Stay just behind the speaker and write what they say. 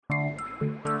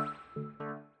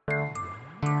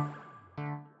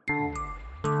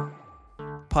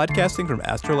Podcasting from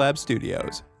Astrolab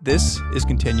Studios, this is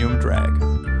Continuum Drag,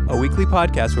 a weekly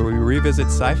podcast where we revisit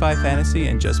sci-fi, fantasy,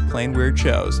 and just plain weird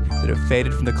shows that have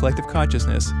faded from the collective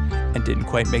consciousness and didn't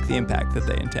quite make the impact that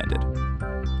they intended.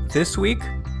 This week,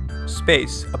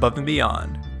 Space Above and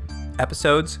Beyond,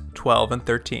 episodes 12 and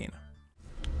 13.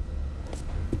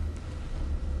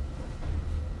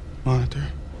 Monitor.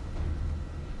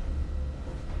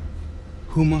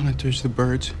 Who monitors the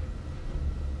birds?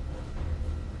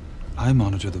 I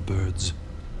monitor the birds.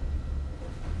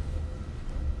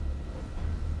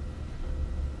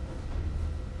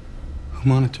 Who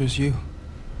monitors you?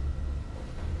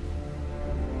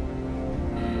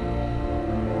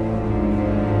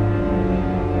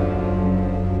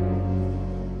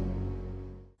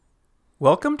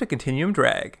 Welcome to Continuum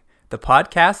Drag, the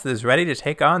podcast that is ready to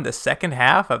take on the second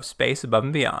half of Space Above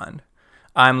and Beyond.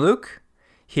 I'm Luke,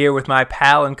 here with my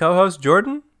pal and co-host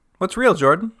Jordan. What's real,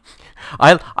 Jordan?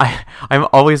 I'm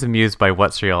always amused by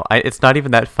what's real. It's not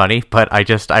even that funny, but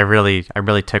I'm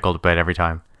really tickled by it every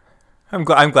time. I'm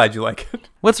glad you like it.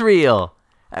 What's real?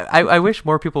 I wish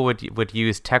more people would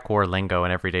use tech war lingo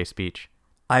in everyday speech.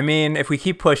 I mean, if we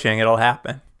keep pushing, it'll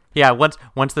happen. Yeah, once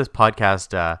this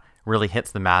podcast really hits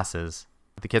the masses,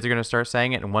 the kids are going to start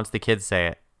saying it, and once the kids say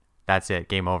it, that's it,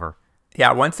 game over.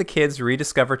 Yeah, once the kids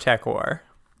rediscover tech war.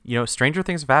 You know, stranger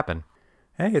things have happened.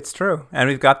 Hey, it's true. And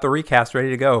we've got the recast ready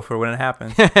to go for when it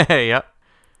happens. Yep.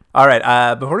 All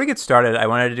right, before we get started, I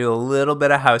wanted to do a little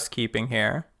bit of housekeeping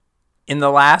here. In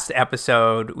the last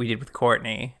episode we did with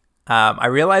Courtney, I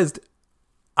realized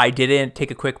I didn't take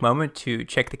a quick moment to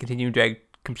check the Continuum Drag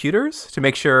computers to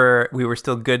make sure we were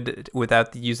still good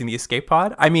without using the escape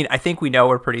pod. I mean, I think we know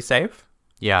we're pretty safe.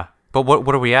 Yeah. But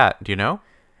what are we at? Do you know?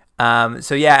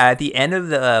 So yeah, at the end of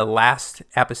the last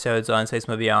episodes on Space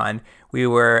Above and Beyond, we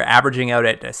were averaging out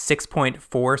at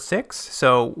 6.46.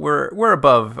 So we're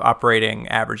above operating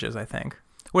averages, I think.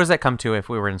 What does that come to if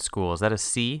we were in school? Is that a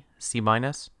C? C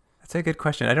minus? That's a good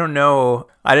question. I don't know.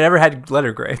 I never had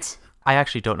letter grades. I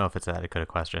actually don't know if it's that good a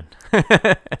question.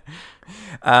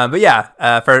 But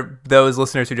yeah, for those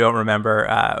listeners who don't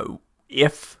remember,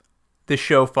 if the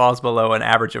show falls below an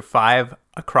average of 5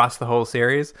 across the whole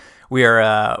series,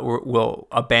 we'll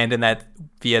abandon that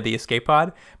via the escape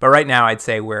pod. But right now, I'd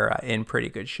say we're in pretty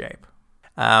good shape.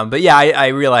 But yeah, I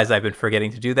realize I've been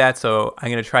forgetting to do that, so I'm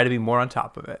going to try to be more on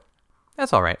top of it.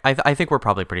 That's all right. I think we're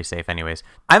probably pretty safe anyways.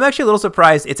 I'm actually a little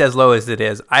surprised it's as low as it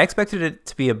is. I expected it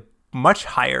to be much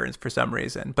higher for some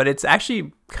reason, but it's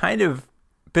actually kind of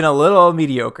been a little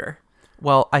mediocre.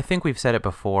 Well, I think we've said it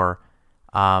before,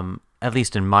 at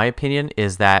least in my opinion,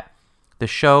 is that the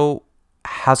show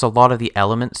has a lot of the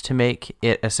elements to make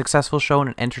it a successful show and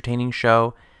an entertaining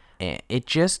show. It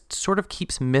just sort of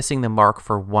keeps missing the mark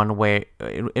for one way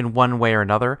or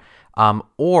another,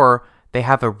 or they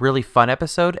have a really fun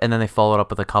episode and then they follow it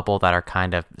up with a couple that are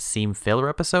kind of seem filler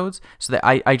episodes. So that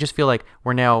I just feel like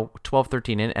we're now 12,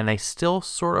 13 in and they still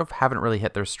sort of haven't really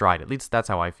hit their stride. At least that's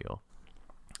how I feel.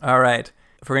 All right.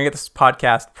 If we're going to get this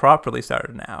podcast properly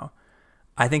started now,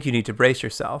 I think you need to brace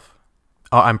yourself.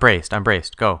 Oh, I'm braced.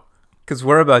 Go. Because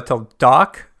we're about to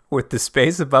dock with the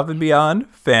Space Above and Beyond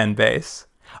fan base.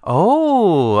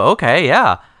 Oh, okay,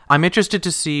 yeah. I'm interested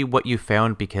to see what you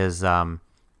found because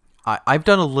I've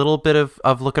done a little bit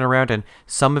of looking around, and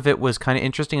some of it was kind of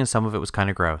interesting and some of it was kind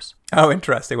of gross. Oh,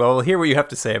 interesting. Well, we'll hear what you have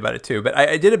to say about it too. But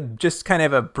I did just kind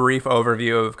of a brief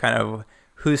overview of kind of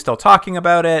who's still talking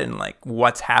about it and like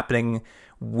what's happening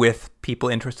with people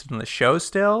interested in the show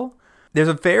still. There's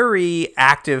a very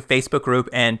active Facebook group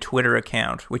and Twitter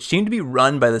account, which seem to be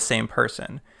run by the same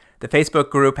person. The Facebook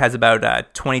group has about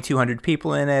 2,200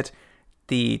 people in it.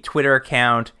 The Twitter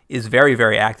account is very,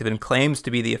 very active and claims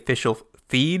to be the official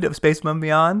feed of Space Above and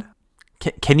Beyond.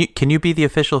 Can you be the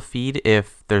official feed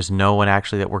if there's no one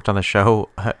actually that worked on the show,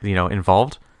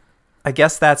 involved? I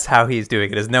guess that's how he's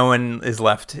doing it, is no one is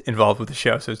left involved with the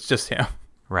show, so it's just him.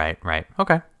 Right.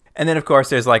 Okay. And then, of course,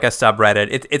 there's like a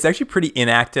subreddit. It's actually pretty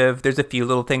inactive. There's a few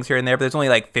little things here and there, but there's only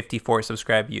like 54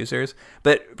 subscribed users.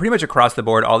 But pretty much across the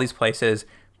board, all these places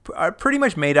are pretty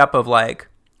much made up of like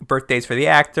birthdays for the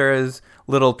actors,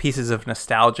 little pieces of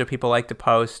nostalgia people like to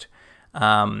post.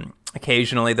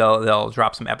 Occasionally, they'll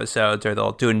drop some episodes or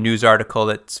they'll do a news article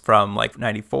that's from like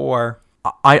 94.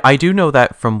 I do know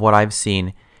that from what I've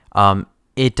seen,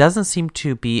 it doesn't seem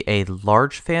to be a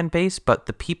large fan base, but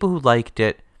the people who liked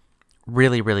it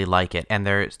really, really like it. And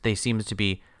they seem to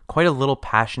be quite a little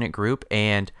passionate group,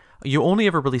 and you only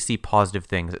ever really see positive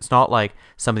things. It's not like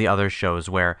some of the other shows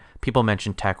where people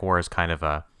mention Tech War as kind of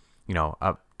a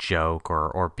joke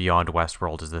or Beyond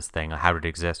Westworld is this thing? How did it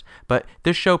exist? But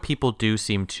this show, people do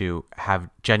seem to have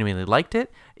genuinely liked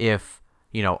it. If,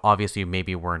 obviously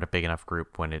maybe weren't a big enough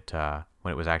group when it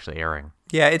was actually airing.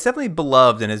 Yeah, it's definitely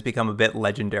beloved and has become a bit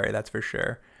legendary, that's for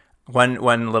sure. One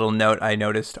little note I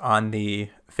noticed on the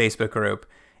Facebook group,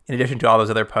 in addition to all those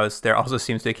other posts, there also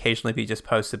seems to occasionally be just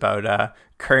posts about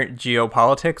current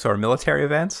geopolitics or military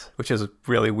events, which is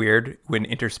really weird when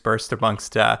interspersed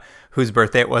amongst whose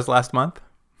birthday it was last month.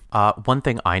 One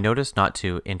thing I noticed, not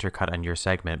to intercut on your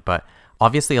segment, but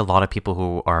obviously a lot of people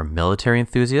who are military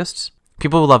enthusiasts,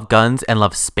 people who love guns and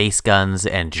love space guns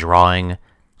and drawing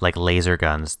like laser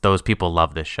guns, those people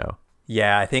love this show.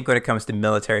 Yeah, I think when it comes to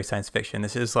military science fiction,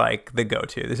 this is like the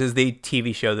go-to. This is the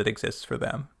TV show that exists for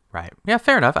them. Right. Yeah,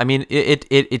 fair enough. I mean,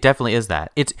 it definitely is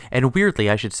that. And weirdly,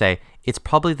 I should say, it's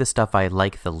probably the stuff I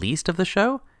like the least of the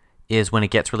show is when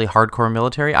it gets really hardcore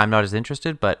military. I'm not as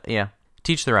interested, but yeah,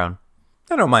 teach their own.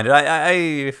 I don't mind it.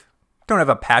 I don't have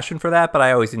a passion for that, but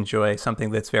I always enjoy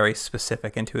something that's very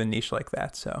specific into a niche like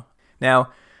that. So now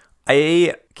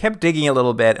I kept digging a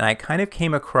little bit and I kind of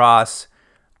came across,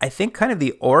 I think, kind of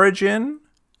the origin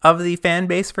of the fan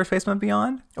base for Spaceman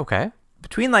Beyond. Okay.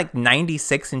 Between like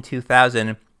 96 and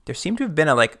 2000, there seemed to have been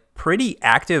a like pretty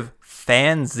active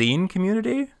fanzine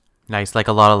community. Nice, like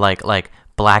a lot of like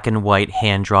black and white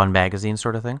hand-drawn magazine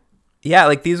sort of thing. Yeah,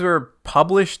 like these were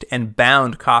published and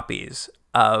bound copies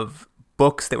of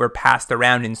books that were passed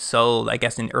around and sold, I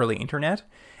guess, in early internet.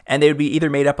 And they would be either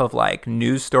made up of like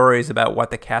news stories about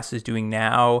what the cast is doing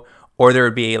now, or there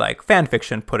would be like fan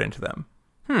fiction put into them.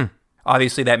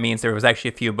 Obviously, that means there was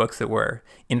actually a few books that were,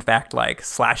 in fact, like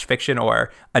slash fiction,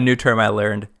 or a new term I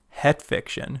learned, het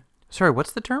fiction. Sorry,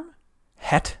 what's the term?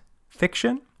 Het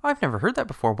fiction? Oh, I've never heard that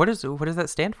before. What does that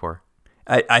stand for?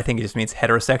 I think it just means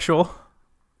heterosexual.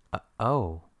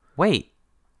 Oh, wait.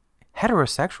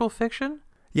 Heterosexual fiction?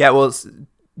 Yeah, well,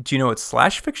 do you know what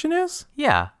slash fiction is?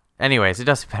 Yeah. Anyways, it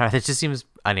doesn't matter. It just seems...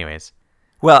 Anyways.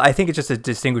 Well, I think it's just to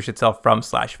distinguish itself from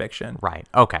slash fiction. Right.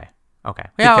 Okay.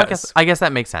 Yeah, I guess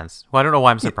that makes sense. Well, I don't know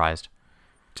why I'm surprised.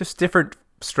 Just different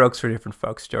strokes for different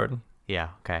folks, Jordan. Yeah,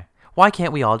 okay. Why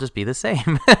can't we all just be the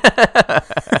same?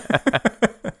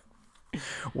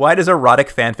 Why does erotic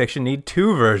fanfiction need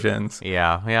two versions?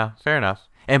 Yeah, fair enough.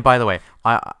 And by the way,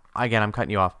 I'm cutting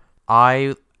you off.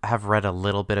 I have read a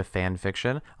little bit of fan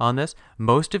fiction on this.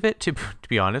 Most of it, to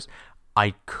be honest,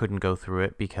 I couldn't go through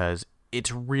it because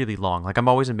it's really long. Like, I'm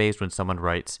always amazed when someone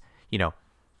writes,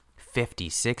 50,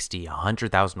 60,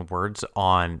 100,000 words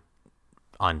on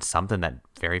something that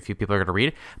very few people are going to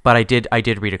read. But I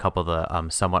did read a couple of the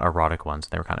somewhat erotic ones.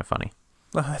 They were kind of funny.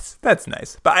 Well, that's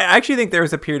nice. But I actually think there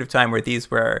was a period of time where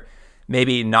these were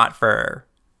maybe not for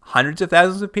hundreds of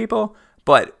thousands of people,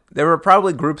 but there were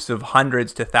probably groups of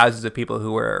hundreds to thousands of people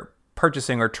who were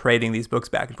purchasing or trading these books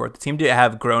back and forth. It seemed to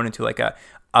have grown into like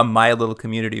a mild little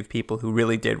community of people who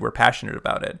really were passionate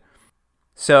about it.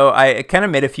 So I kind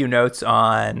of made a few notes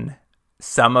on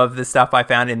some of the stuff I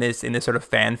found in this sort of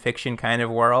fan fiction kind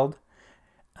of world.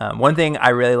 One thing I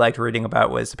really liked reading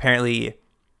about was apparently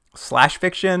slash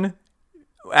fiction,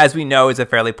 as we know, is a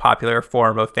fairly popular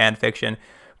form of fan fiction.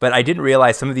 But I didn't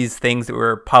realize some of these things that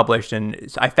were published,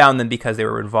 and I found them because they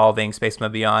were involving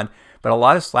Spaceman Beyond. But a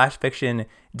lot of slash fiction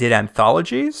did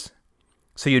anthologies.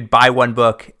 So you'd buy one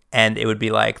book, and it would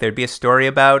be like there'd be a story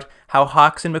about how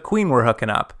Hawks and McQueen were hooking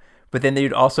up. But then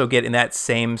you'd also get in that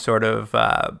same sort of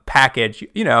package,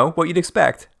 what you'd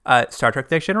expect. Star Trek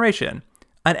Next Generation,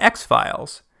 an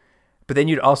X-Files. But then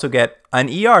you'd also get an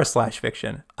ER slash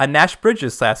fiction, a Nash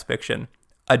Bridges slash fiction,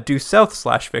 a Due South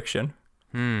slash fiction.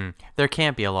 There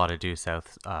can't be a lot of Due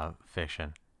South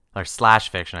fiction. Or slash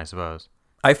fiction, I suppose.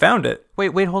 I found it.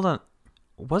 Wait, hold on.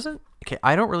 Okay,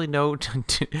 I don't really know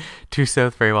Due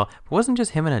South very well. But wasn't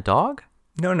just him and a dog?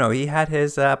 No, he had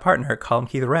his partner, Colin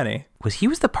Keith Rennie. He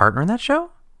was the partner in that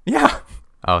show? Yeah.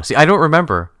 Oh, see, I don't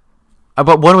remember.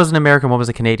 But one was an American, one was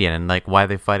a Canadian, and like, why are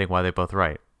they fighting? Why are they both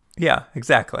right? Yeah,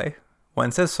 exactly.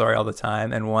 One says sorry all the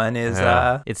time, and one is...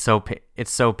 It's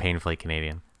so painfully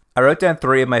Canadian. I wrote down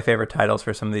 3 of my favorite titles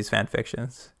for some of these fan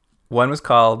fictions. One was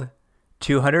called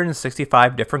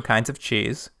 265 Different Kinds of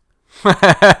Cheese.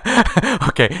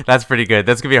 Okay, that's pretty good.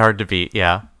 That's going to be hard to beat,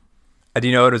 yeah. Do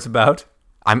you know what it was about?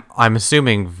 I'm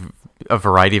assuming a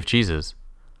variety of cheeses.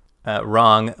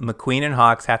 Wrong. McQueen and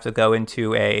Hawks have to go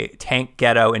into a tank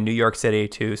ghetto in New York City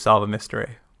to solve a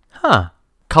mystery. Huh.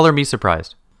 Color me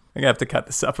surprised. I'm going to have to cut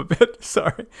this up a bit.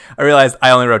 Sorry. I realized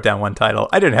I only wrote down one title.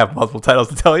 I didn't have multiple titles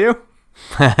to tell you.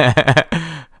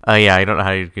 Yeah, I don't know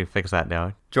how you can fix that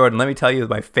now. Jordan, let me tell you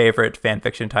my favorite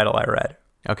fanfiction title I read.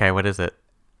 Okay, what is it?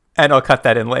 And I'll cut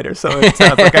that in later, so it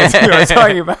sounds like I see what I'm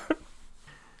talking about.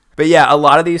 But yeah, a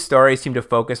lot of these stories seem to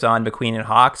focus on McQueen and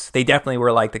Hawks. They definitely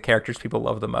were like the characters people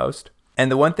love the most.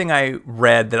 And the one thing I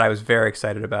read that I was very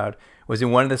excited about was in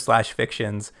one of the slash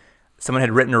fictions, someone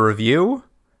had written a review.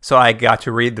 So I got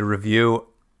to read the review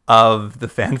of the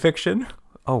fan fiction.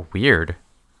 Oh, weird.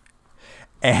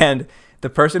 And the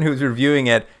person who was reviewing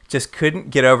it just couldn't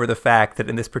get over the fact that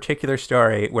in this particular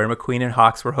story where McQueen and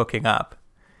Hawks were hooking up,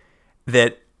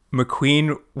 that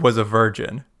McQueen was a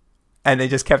virgin. And they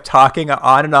just kept talking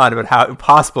on and on about how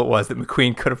impossible it was that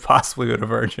McQueen could have possibly been a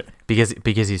virgin.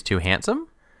 Because he's too handsome?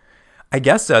 I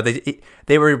guess so.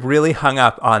 They were really hung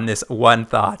up on this one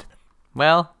thought.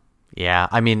 Well, yeah.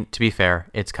 I mean, to be fair,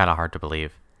 it's kind of hard to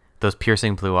believe. Those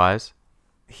piercing blue eyes.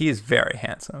 He is very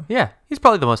handsome. Yeah, he's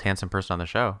probably the most handsome person on the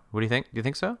show. What do you think? Do you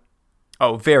think so?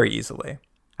 Oh, very easily.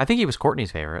 I think he was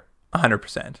Courtney's favorite.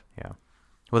 100%. Yeah.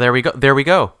 Well, there we go. There we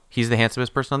go. He's the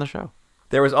handsomest person on the show.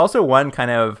 There was also one kind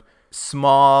of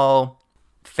small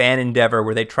fan endeavor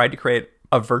where they tried to create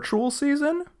a virtual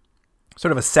season,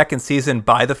 sort of a second season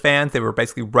by the fans. They were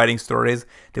basically writing stories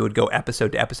that would go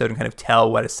episode to episode and kind of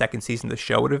tell what a second season of the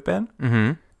show would have been.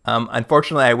 Mm-hmm.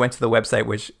 Unfortunately, I went to the website,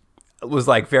 which was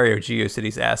like very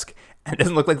GeoCities-esque, and it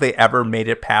doesn't look like they ever made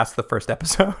it past the first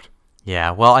episode.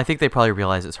 Yeah, well, I think they probably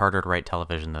realized it's harder to write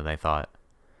television than they thought.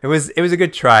 It was a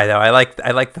good try, though. I liked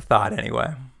the thought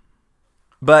anyway.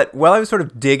 But while I was sort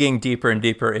of digging deeper and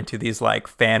deeper into these like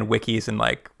fan wikis and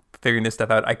like figuring this stuff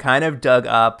out, I kind of dug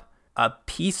up a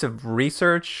piece of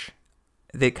research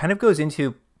that kind of goes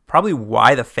into probably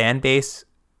why the fan base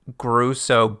grew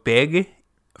so big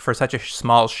for such a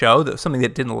small show, that something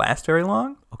that didn't last very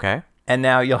long. Okay. And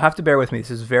now you'll have to bear with me. This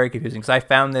is very confusing because I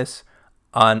found this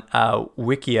on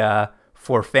Wikia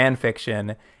for fan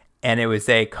fiction, and it was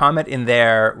a comment in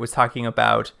there was talking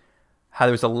about how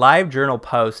there was a live journal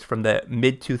post from the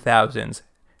mid-2000s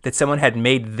that someone had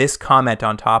made this comment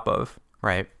on top of.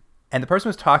 Right. And the person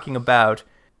was talking about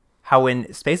how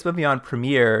when Space Above Beyond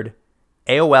premiered,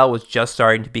 AOL was just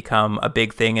starting to become a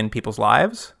big thing in people's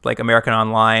lives. Like American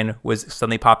Online was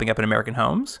suddenly popping up in American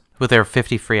homes. With their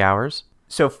 50 free hours?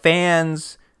 So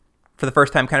fans, for the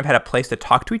first time, kind of had a place to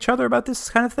talk to each other about this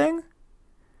kind of thing.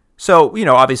 So, you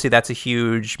know, obviously that's a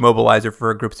huge mobilizer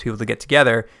for groups of people to get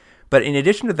together. But in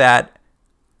addition to that,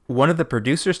 one of the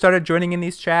producers started joining in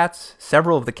these chats,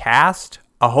 several of the cast,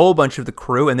 a whole bunch of the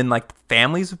crew, and then like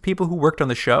families of people who worked on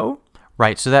the show.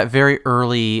 Right, so that very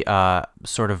early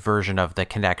sort of version of the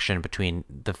connection between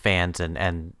the fans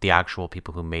and the actual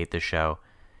people who made the show,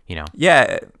 you know.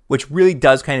 Yeah, which really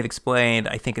does kind of explain,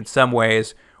 I think in some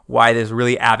ways, why this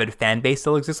really avid fan base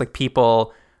still exists. Like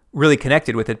people really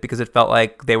connected with it because it felt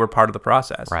like they were part of the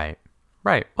process. Right.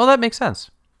 Well, that makes sense.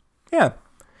 Yeah.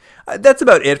 That's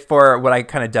about it for what I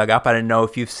kind of dug up. I don't know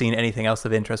if you've seen anything else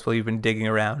of interest while you've been digging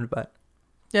around, but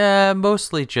Yeah,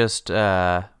 mostly just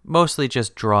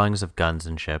drawings of guns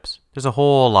and ships. There's a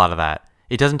whole lot of that.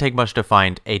 It doesn't take much to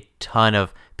find a ton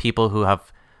of people who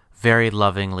have very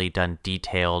lovingly done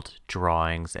detailed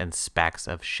drawings and specs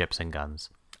of ships and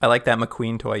guns. I like that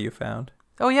McQueen toy you found.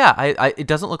 Oh yeah, it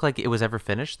doesn't look like it was ever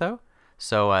finished though.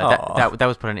 So that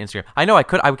was put on Instagram. I know I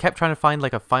kept trying to find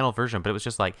like a final version, but it was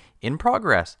just like in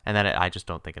progress, and then I just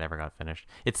don't think it ever got finished.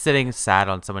 It's sitting sad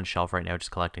on someone's shelf right now,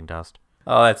 just collecting dust.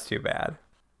 Oh, that's too bad.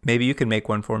 Maybe you can make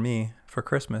one for me for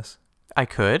Christmas. I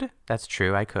could. That's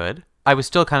true. I could. I was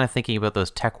still kind of thinking about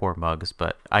those Tech War mugs,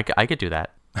 but I could do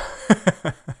that.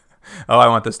 Oh, I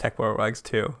want those Tech War mugs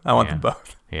too. I want them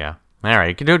both. Yeah. All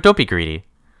right. Don't be greedy.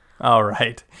 All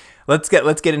right. Let's get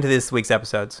into this week's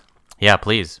episodes. Yeah,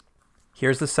 please.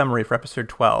 Here's the summary for episode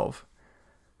 12.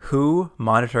 Who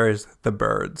monitors the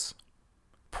birds?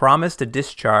 Promised a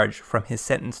discharge from his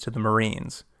sentence to the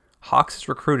Marines, Hawks is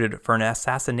recruited for an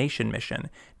assassination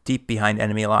mission deep behind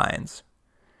enemy lines.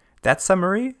 That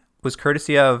summary was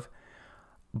courtesy of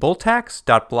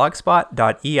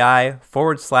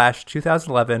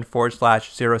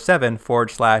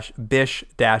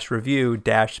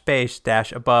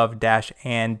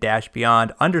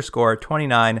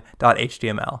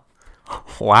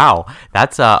Wow.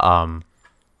 That's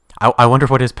I wonder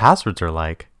what his passwords are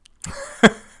like.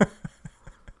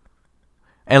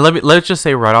 And let's just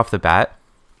say right off the bat,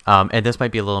 and this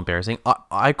might be a little embarrassing,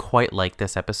 I quite like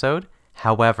this episode.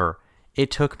 However,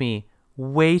 it took me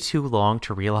way too long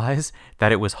to realize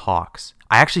that it was Hawks.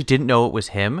 I actually didn't know it was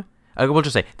him. We'll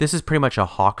just say this is pretty much a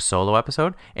Hawks solo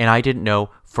episode, and I didn't know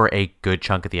for a good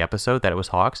chunk of the episode that it was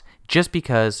Hawks, just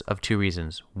because of two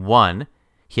reasons. One,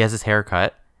 he has his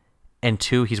haircut, and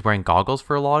two, he's wearing goggles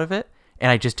for a lot of it,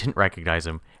 and I just didn't recognize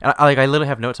him. And I literally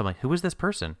have notes. I'm like, who is this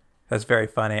person? That's very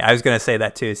funny. I was going to say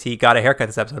that too. He got a haircut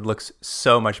this episode. Looks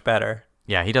so much better.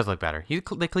 Yeah, he does look better. They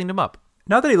cleaned him up.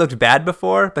 Not that he looked bad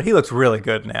before, but he looks really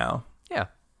good now. Yeah,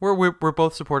 we're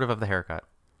both supportive of the haircut.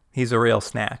 He's a real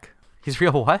snack. He's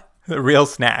real what? A real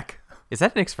snack. Is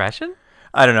that an expression?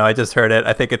 I don't know. I just heard it.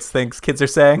 I think it's things kids are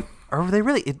saying. Are they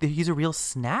really? He's a real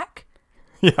snack?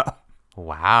 Yeah.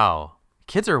 Wow.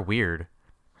 Kids are weird.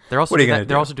 They're also What are you doing gonna that,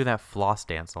 they're do? also doing that floss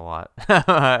dance a lot.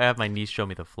 I have my niece show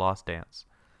me the floss dance.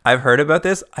 I've heard about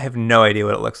this. I have no idea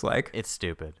what it looks like. It's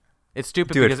stupid. It's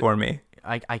stupid. Do it because for me.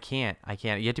 I can't.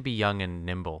 You have to be young and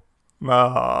nimble.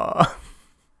 Aw.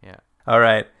 Yeah. All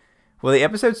right. Well, the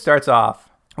episode starts off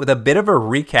with a bit of a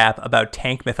recap about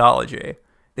tank mythology.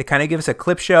 They kind of give us a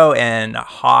clip show, and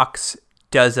Hawks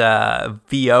does a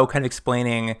VO kind of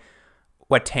explaining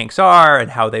what tanks are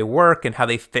and how they work and how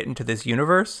they fit into this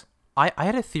universe. I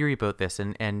had a theory about this,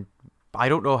 and I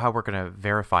don't know how we're going to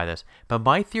verify this, but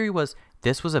my theory was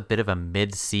this was a bit of a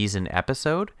mid-season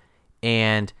episode,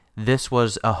 and this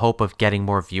was a hope of getting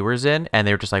more viewers in, and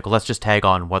they were just like, well, let's just tag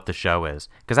on what the show is.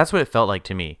 Because that's what it felt like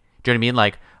to me. Do you know what I mean?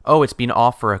 Like, oh, it's been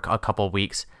off for a couple of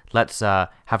weeks. Let's have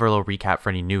a little recap for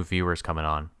any new viewers coming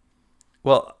on.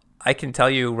 Well, I can tell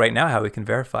you right now how we can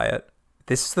verify it.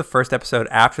 This is the first episode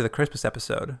after the Christmas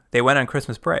episode. They went on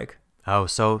Christmas break. Oh,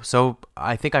 so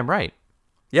I think I'm right.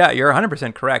 Yeah, you're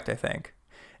 100% correct, I think.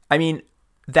 I mean,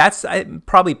 that's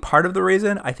probably part of the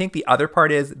reason. I think the other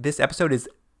part is this episode is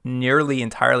nearly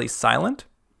entirely silent.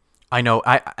 I know.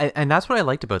 I and that's what I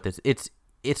liked about this.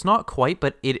 It's not quite,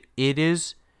 but it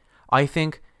is. I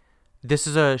think this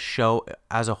is a show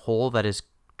as a whole that has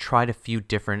tried a few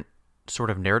different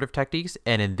sort of narrative techniques,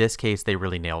 and in this case, they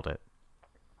really nailed it.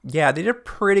 Yeah, they did a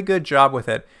pretty good job with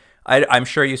it. I'm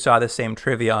sure you saw the same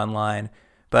trivia online,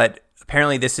 but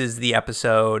apparently this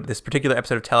particular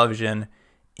episode of television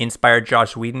inspired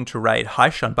Joss Whedon to write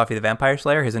Hush on Buffy the Vampire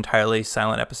Slayer, his entirely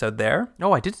silent episode there.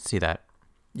 Oh, I didn't see that.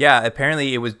 Yeah,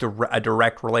 apparently it was a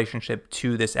direct relationship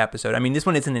to this episode. I mean, this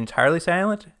one isn't entirely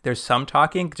silent. There's some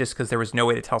talking just because there was no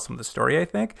way to tell some of the story, I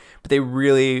think. But they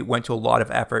really went to a lot of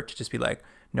effort to just be like,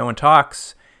 no one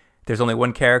talks. There's only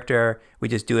one character. We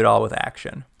just do it all with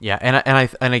action. Yeah,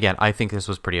 and again, I think this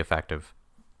was pretty effective.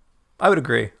 I would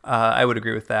agree. I would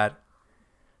agree with that.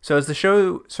 So as the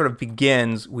show sort of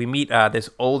begins, we meet this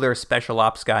older special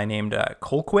ops guy named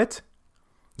Colquitt.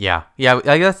 Yeah,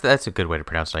 I guess that's a good way to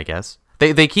pronounce it, I guess.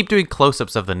 They keep doing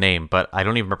close-ups of the name, but I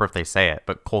don't even remember if they say it,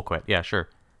 but Colquitt, yeah, sure.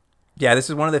 Yeah, this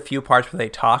is one of the few parts where they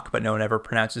talk, but no one ever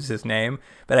pronounces his name.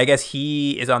 But I guess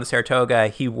he is on the Saratoga.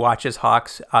 He watches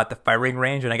Hawks at the firing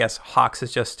range, and I guess Hawks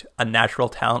is just a natural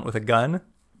talent with a gun.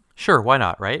 Sure, why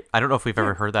not, right? I don't know if we've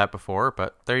ever heard that before,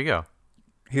 but there you go.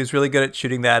 He was really good at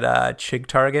shooting that Chig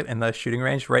target in the shooting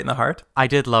range right in the heart. I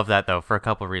did love that, though, for a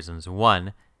couple of reasons.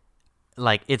 One,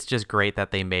 like, it's just great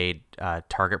that they made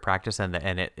target practice and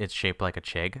it's shaped like a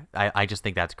Chig. I just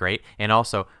think that's great. And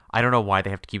also, I don't know why they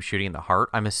have to keep shooting in the heart.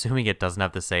 I'm assuming it doesn't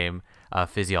have the same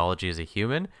physiology as a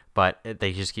human, but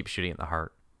they just keep shooting in the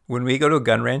heart. When we go to a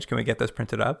gun range, can we get those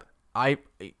printed up?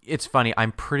 It's funny.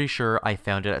 I'm pretty sure I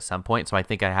found it at some point, so I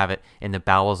think I have it in the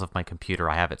bowels of my computer.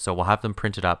 I have it, so we'll have them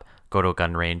printed up, go to a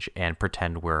gun range, and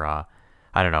pretend we're, I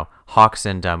don't know, Hawks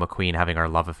and McQueen having our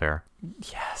love affair.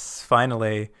 Yes,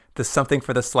 finally. There's something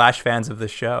for the Slash fans of the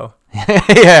show.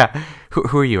 Yeah.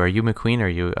 Who are you? Are you McQueen or are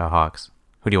you Hawks?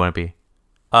 Who do you want to be?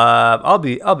 I'll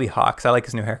be Hawks. I like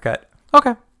his new haircut.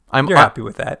 Okay. You're happy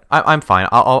with that? I'm fine.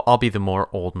 I'll be the more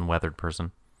old and weathered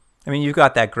person. I mean, you've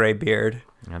got that gray beard.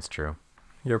 That's true.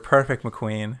 You're perfect,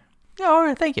 McQueen. Yeah, all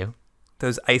right, thank you.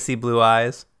 Those icy blue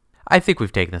eyes. I think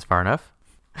we've taken this far enough.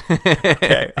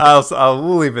 Okay,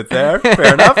 we'll leave it there.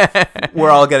 Fair enough. We're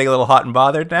all getting a little hot and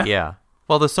bothered now. Yeah.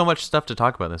 Well, there's so much stuff to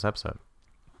talk about in this episode.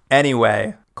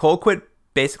 Anyway, Colquitt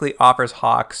basically offers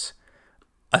Hawks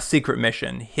a secret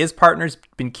mission. His partner's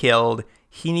been killed.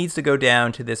 He needs to go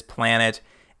down to this planet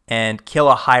and kill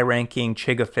a high-ranking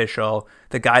Chig official,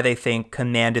 the guy they think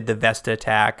commanded the Vesta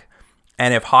attack.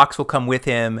 And if Hawks will come with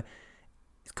him,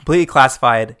 it's completely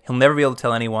classified. He'll never be able to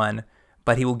tell anyone,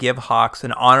 but he will give Hawks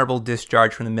an honorable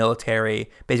discharge from the military,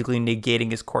 basically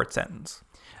negating his court sentence.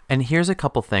 And here's a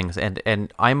couple things,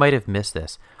 and I might have missed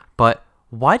this, but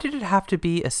why did it have to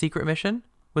be a secret mission?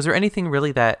 Was there anything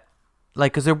really that,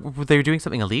 like, because they were doing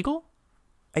something illegal?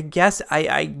 I guess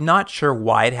I'm not sure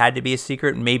why it had to be a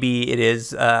secret. Maybe it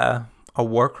is a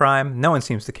war crime. No one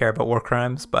seems to care about war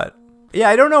crimes, but yeah,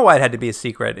 I don't know why it had to be a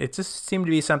secret. It just seemed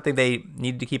to be something they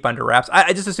needed to keep under wraps.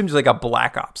 I just assumed it was like a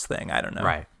Black Ops thing. I don't know.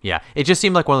 Right. Yeah. It just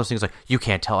seemed like one of those things like, you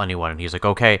can't tell anyone. And he's like,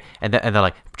 okay. And they're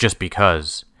like, just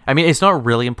because. I mean, it's not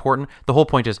really important. The whole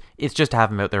point is it's just to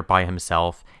have him out there by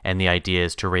himself. And the idea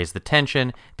is to raise the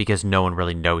tension because no one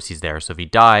really knows he's there. So if he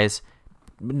dies,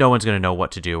 no one's going to know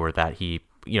what to do or that he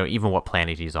even what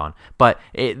planet he's on. But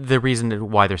the reason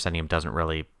why they're sending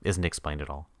him isn't explained at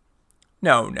all.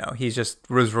 No, he just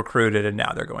was recruited and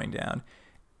now they're going down.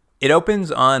 It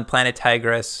opens on planet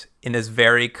Tigris in this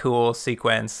very cool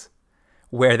sequence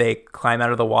where they climb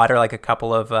out of the water like a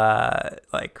couple of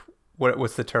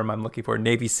what's the term I'm looking for?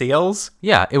 Navy SEALs?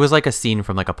 Yeah, it was like a scene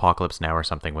from like Apocalypse Now or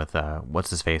something with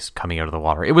what's his face coming out of the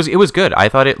water. It was good. I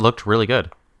thought it looked really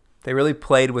good. They really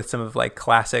played with some of like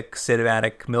classic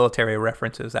cinematic military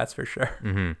references, that's for sure.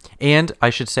 Mm-hmm. And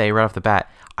I should say right off the bat,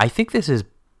 I think this is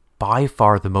by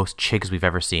far the most chigs we've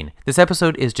ever seen. This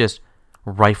episode is just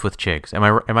rife with chigs.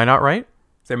 Am I not right?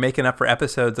 They're making up for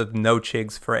episodes of no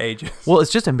chigs for ages. Well,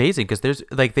 it's just amazing because there's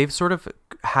like they've sort of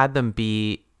had them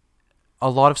be a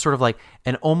lot of sort of like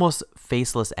an almost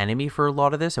faceless enemy for a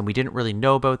lot of this, and we didn't really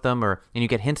know about them, and you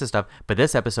get hints of stuff. But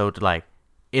this episode, like,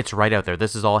 it's right out there.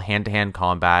 This is all hand-to-hand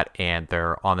combat, and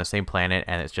they're on the same planet,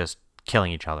 and it's just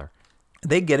killing each other.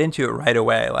 They get into it right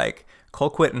away. Like,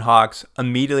 Colquitt and Hawks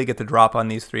immediately get the drop on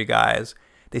these three guys.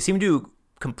 They seem to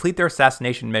complete their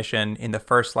assassination mission in the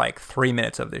first, 3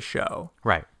 minutes of this show.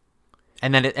 Right.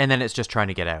 And then it's just trying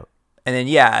to get out. And then,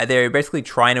 yeah, they're basically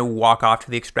trying to walk off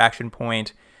to the extraction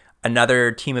point.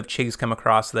 Another team of chigs come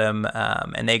across them,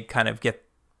 and they kind of get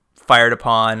fired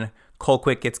upon.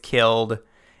 Colquitt gets killed,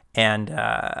 and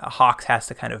Hawks has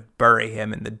to kind of bury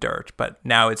him in the dirt. But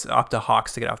now it's up to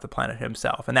Hawks to get off the planet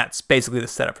himself, and that's basically the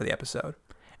setup for the episode.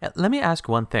 Let me ask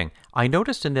one thing. I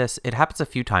noticed in this, it happens a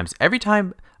few times. Every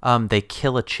time they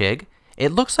kill a chig,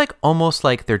 it looks like almost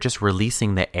like they're just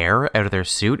releasing the air out of their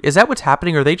suit. Is that what's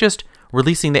happening? Are they just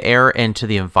releasing the air into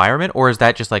the environment, or is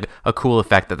that just like a cool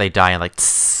effect that they die in, like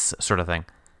tss, sort of thing?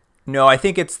 No, I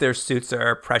think it's their suits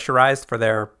are pressurized for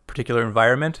their particular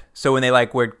environment. So when they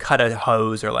would cut a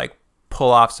hose or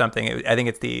pull off something, I think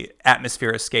it's the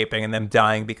atmosphere escaping and them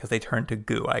dying because they turn to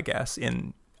goo, I guess,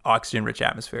 in oxygen-rich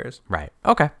atmospheres. Right.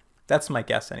 Okay. That's my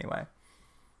guess anyway.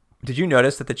 Did you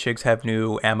notice that the chigs have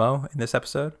new ammo in this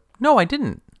episode? No, I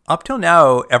didn't. Up till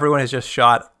now, everyone has just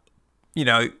shot,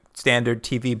 standard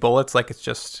TV bullets, like it's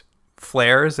just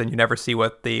flares and you never see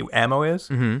what the ammo is.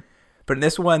 Mm-hmm. But in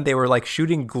this one, they were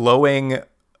shooting glowing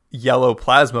yellow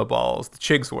plasma balls. The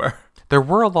chigs were. There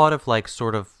were a lot of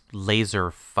sort of laser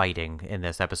fighting in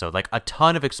this episode, like a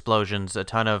ton of explosions, a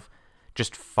ton of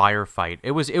just firefight.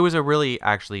 It was a really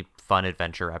actually fun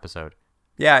adventure episode.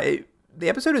 Yeah, the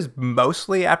episode is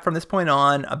mostly, from this point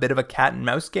on, a bit of a cat and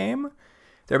mouse game.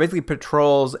 There are basically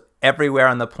patrols everywhere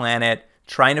on the planet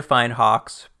trying to find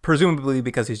Hawks, presumably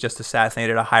because he's just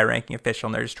assassinated a high-ranking official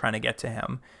and they're just trying to get to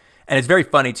him. And it's very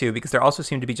funny, too, because there also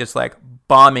seem to be just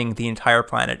bombing the entire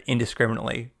planet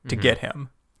indiscriminately to get him.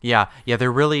 Yeah,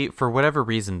 they're really, for whatever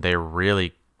reason, they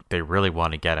really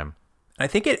want to get him. And I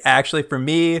think it actually, for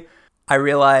me, I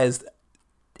realized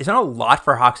there's not a lot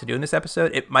for Hawks to do in this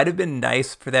episode. It might have been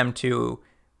nice for them to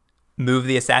move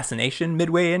the assassination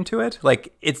midway into it.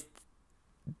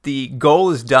 The goal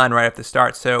is done right at the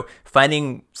start, so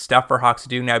finding stuff for Hawks to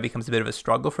do now becomes a bit of a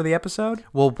struggle for the episode.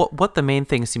 Well, what the main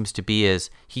thing seems to be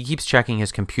is he keeps checking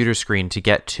his computer screen to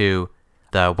get to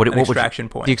the extraction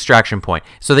point. The extraction point.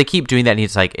 So they keep doing that, and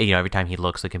he's every time he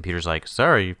looks, the computer's like,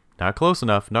 "Sorry, not close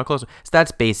enough, not close." So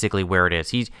that's basically where it is.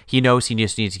 He knows he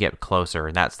just needs to get closer,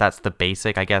 and that's the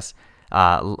basic, I guess,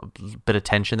 bit of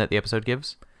tension that the episode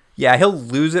gives. Yeah, he'll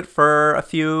lose it for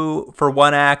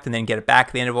one act and then get it back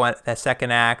at the end of that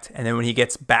second act. And then when he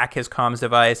gets back his comms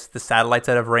device, the satellite's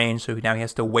out of range. So now he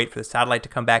has to wait for the satellite to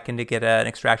come back in to get an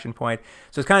extraction point.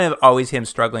 So it's kind of always him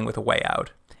struggling with a way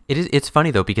out. It's funny,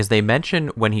 though, because they mention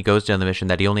when he goes down the mission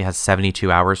that he only has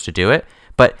 72 hours to do it.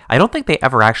 But I don't think they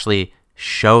ever actually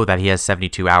show that he has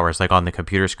 72 hours on the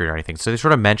computer screen or anything. So they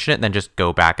sort of mention it and then just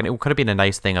go back, and it could have been a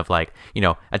nice thing of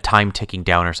a time ticking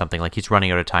down or something, like he's running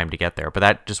out of time to get there, but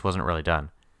that just wasn't really done.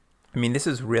 I mean, this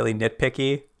is really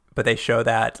nitpicky, but they show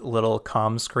that little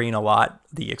comm screen a lot,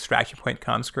 the extraction point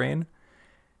comm screen,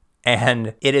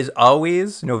 and it is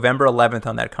always November 11th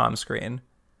on that comm screen.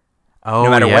 Oh, no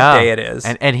matter what day it is.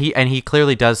 And he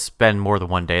clearly does spend more than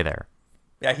one day there.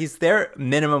 Yeah, he's there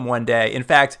minimum one day. In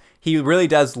fact, he really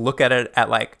does look at it at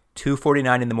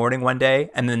 2:49 in the morning one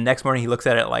day, and then the next morning he looks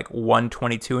at it at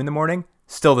 1:22 in the morning.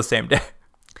 Still the same day.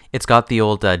 It's got the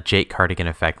old Jake Cardigan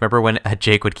effect. Remember when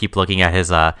Jake would keep looking at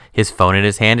his phone in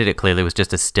his hand, and it clearly was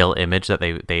just a still image that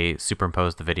they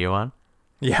superimposed the video on?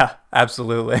 Yeah,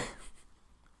 absolutely.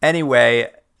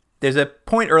 Anyway, there's a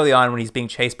point early on when he's being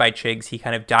chased by chigs. He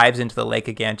kind of dives into the lake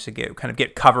again to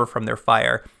get cover from their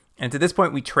fire. And to this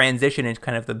point, we transition into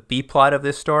kind of the B-plot of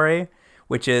this story,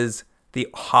 which is the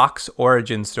Hawks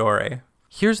origin story.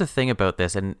 Here's the thing about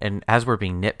this, and as we're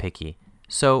being nitpicky,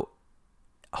 so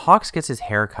Hawks gets his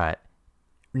hair cut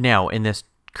now in this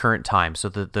current time. So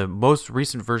the most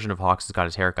recent version of Hawks has got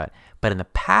his haircut, but in the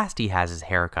past he has his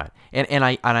haircut, and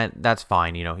I that's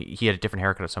fine. You know, he had a different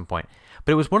haircut at some point,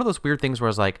 but it was one of those weird things where I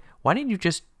was like, why didn't you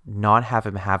just not have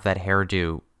him have that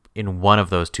hairdo in one of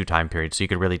those two time periods so you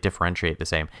could really differentiate the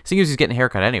same? Seeing as he's getting a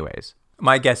haircut anyways.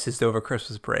 My guess is over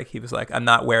Christmas break, he was like, I'm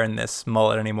not wearing this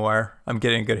mullet anymore. I'm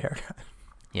getting a good haircut.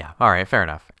 Yeah, all right, fair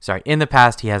enough. Sorry, in the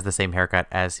past, he has the same haircut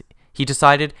as he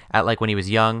decided at like when he was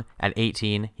young, at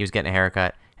 18, he was getting a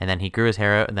haircut, and then he grew his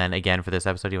hair out, and then again for this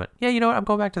episode, he went, yeah, you know what, I'm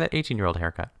going back to that 18-year-old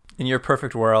haircut. In your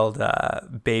perfect world,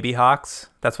 Baby Hawks,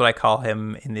 that's what I call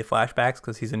him in the flashbacks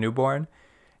because he's a newborn.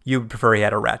 You prefer he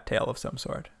had a rat tail of some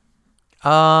sort.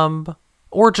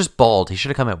 Or just bald. He should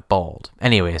have come out bald.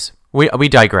 Anyways, we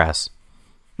digress.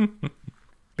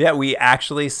 Yeah, we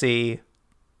actually see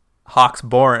Hawks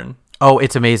born. Oh,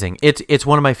 it's amazing. It's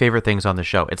one of my favorite things on the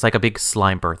show. It's like a big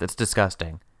slime birth. It's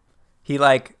disgusting. He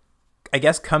I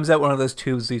guess comes out one of those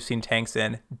tubes we've seen tanks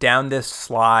in, down this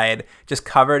slide, just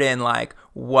covered in like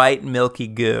white milky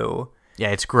goo. Yeah,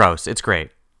 it's gross. It's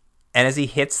great. And as he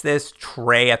hits this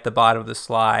tray at the bottom of the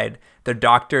slide, the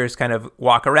doctors kind of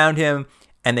walk around him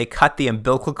and they cut the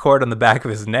umbilical cord on the back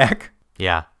of his neck.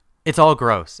 Yeah. It's all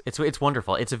gross. It's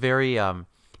wonderful. It's a very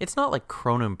it's not like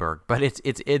Cronenberg, but it's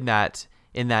in that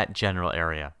general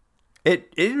area.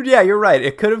 Yeah, you're right.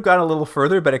 It could have gone a little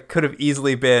further, but it could have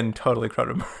easily been totally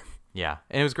Cronenberg. Yeah,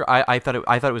 and it was great. I thought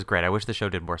it was great. I wish the show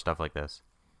did more stuff like this.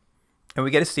 And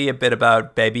we get to see a bit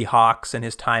about Baby Hawks and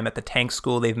his time at the tank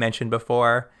school they've mentioned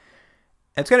before.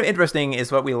 And it's kind of interesting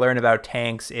is what we learn about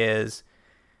tanks is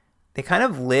they kind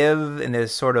of live in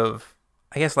this sort of,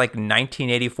 I guess, like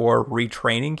 1984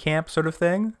 retraining camp sort of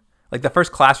thing. Like the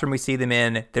first classroom we see them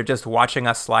in, they're just watching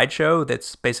a slideshow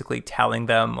that's basically telling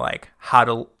them like how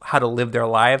to live their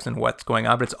lives and what's going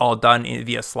on, but it's all done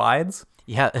via slides.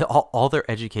 Yeah, all their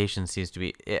education seems to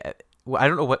be. I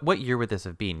don't know what year would this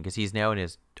have been because he's now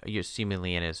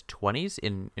seemingly in his 20s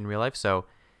in real life. So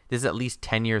this is at least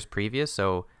 10 years previous.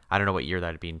 So I don't know what year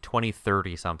that would be,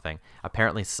 2030 something.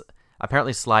 Apparently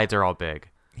slides are all big.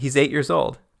 He's 8 years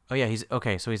old. Oh yeah, he's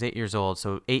okay. So he's 8 years old.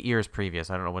 So 8 years previous.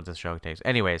 I don't know what this show takes.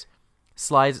 Anyways,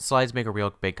 slides make a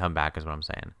real big comeback, is what I'm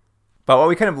saying. But what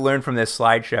we kind of learned from this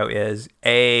slideshow is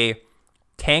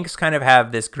tanks kind of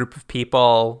have this group of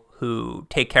people who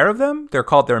take care of them. They're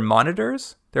called their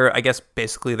monitors. They're, I guess,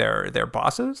 basically their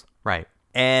bosses. Right.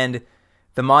 And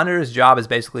the monitor's job is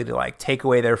basically to like take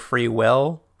away their free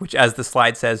will, which, as the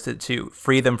slide says, to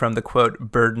free them from the quote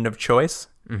burden of choice.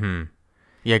 Mm-hmm.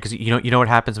 Yeah, because you know what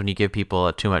happens when you give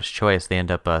people too much choice? They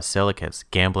end up silicates,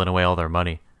 gambling away all their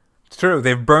money. It's true.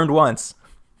 They've burned once.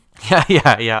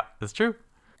 Yeah. That's true.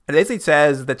 It basically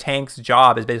says the tank's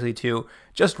job is basically to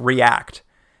just react,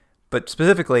 but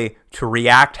specifically to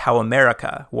react how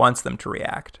America wants them to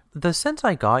react. The sense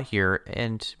I got here,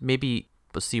 and maybe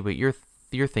we'll see what your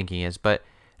thinking is, but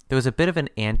there was a bit of an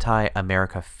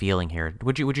anti-America feeling here.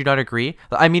 Would you not agree?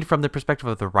 I mean, from the perspective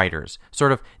of the writers,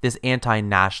 sort of this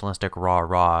anti-nationalistic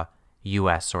rah-rah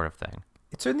U.S. sort of thing.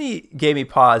 It certainly gave me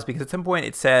pause because at some point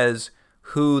it says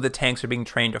who the tanks are being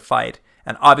trained to fight.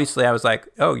 And obviously I was like,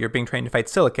 oh, you're being trained to fight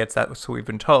silicates. That's what we've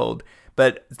been told.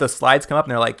 But the slides come up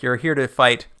and they're like, you're here to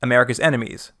fight America's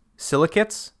enemies.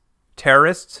 Silicates,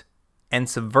 terrorists, and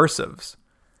subversives.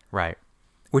 Right.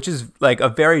 Which is like a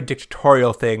very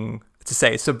dictatorial thing to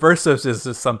say. Subversives is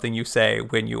just something you say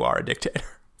when you are a dictator.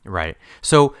 Right.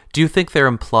 So do you think they're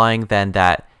implying then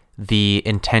that the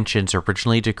intentions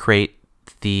originally to create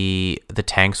the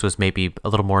tanks was maybe a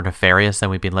little more nefarious than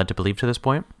we've been led to believe to this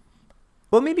point?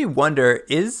 Well, it made me wonder,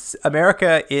 is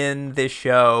America in this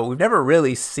show, we've never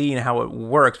really seen how it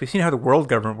works. We've seen how the world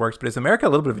government works, but is America a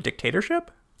little bit of a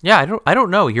dictatorship? Yeah, I don't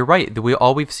know. You're right.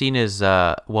 All we've seen is,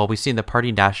 we've seen the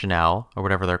Parti Nationale, or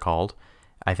whatever they're called.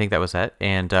 I think that was it.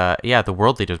 And, the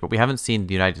world leaders, but we haven't seen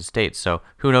the United States. So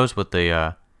who knows what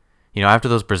the, after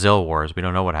those Brazil wars, we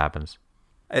don't know what happens.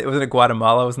 Wasn't it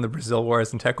Guatemala? Wasn't the Brazil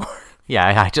wars and tech war?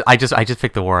 Yeah, I just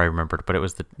picked the war I remembered, but it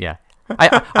was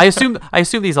I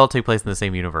assume these all take place in the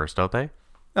same universe, don't they?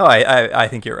 Oh, I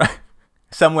think you're right.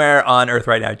 Somewhere on Earth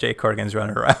right now, Jake Corrigan's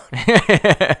running around.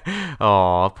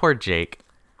 Oh, poor Jake.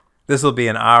 This will be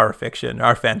in our fiction,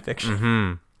 our fan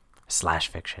fiction. Mm-hmm.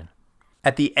 / fiction.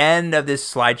 At the end of this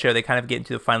slideshow, they kind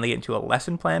of finally get into a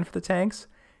lesson plan for the tanks.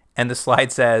 And the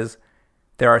slide says,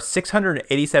 there are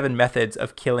 687 methods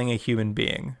of killing a human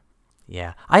being.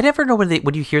 Yeah. I never know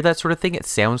when you hear that sort of thing, it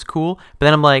sounds cool. But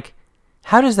then I'm like,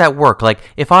 how does that work? Like,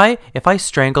 if I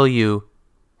strangle you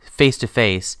face to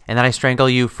face and then I strangle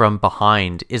you from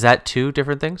behind, is that two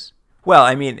different things? Well,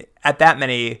 I mean, at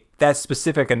that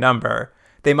specific a number,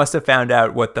 they must have found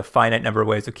out what the finite number of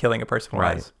ways of killing a person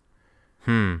was.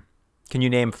 Can you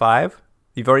name 5?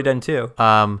 You've already done 2.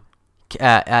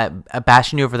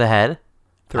 Bashing you over the head.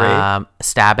 3.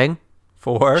 Stabbing.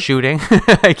 4. Shooting,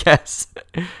 I guess.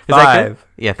 Is 5. that good?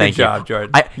 Yeah, thank Good you. job,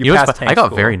 Jordan. You know what's passed fun? tank I got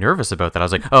school. very nervous about that. I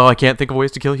was like, oh, I can't think of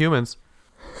ways to kill humans.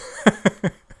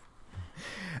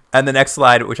 And the next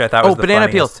slide, which I thought was the banana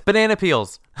funniest. peels. Banana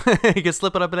peels. You can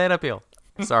slip on a banana peel.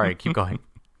 Sorry, keep going.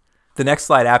 The next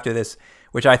slide after this,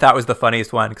 which I thought was the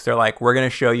funniest one, because they're like, we're going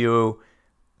to show you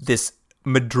this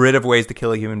Madrid of ways to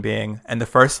kill a human being. And the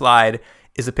first slide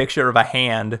is a picture of a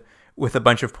hand with a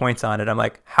bunch of points on it. I'm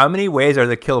like, how many ways are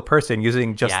to kill a person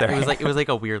using just their hand? It was like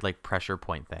a weird like pressure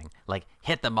point thing. Like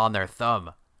hit them on their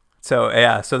thumb. So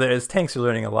yeah, so there's tanks are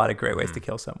learning a lot of great ways to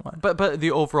kill someone. But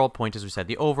the overall point, as we said,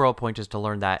 the overall point is to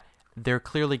learn that they're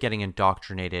clearly getting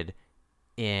indoctrinated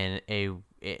in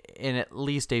at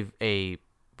least a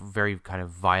very kind of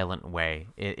violent way.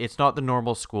 It's not the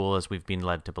normal school as we've been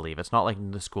led to believe. It's not like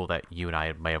the school that you and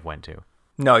I may have went to.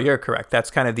 No, you're correct. That's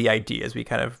kind of the idea, is we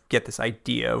kind of get this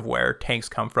idea of where tanks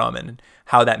come from and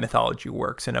how that mythology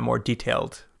works in a more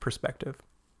detailed perspective.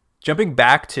 Jumping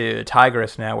back to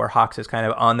Tigris now, where Hawks is kind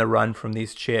of on the run from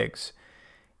these chigs.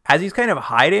 As he's kind of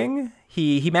hiding,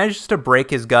 he manages to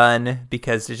break his gun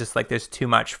because it's just like there's too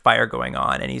much fire going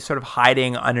on. And he's sort of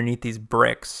hiding underneath these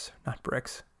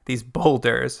these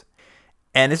boulders.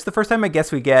 And it's the first time I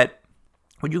guess we get,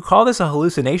 would you call this a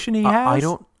hallucination he has? I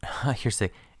don't, here's the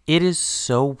thing. It is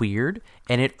so weird.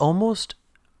 And it almost,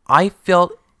 I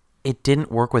felt it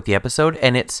didn't work with the episode.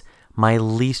 And it's my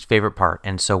least favorite part.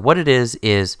 And so what it is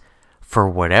for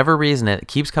whatever reason, it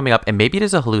keeps coming up, and maybe it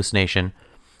is a hallucination.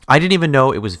 I didn't even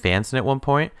know it was Vanson at one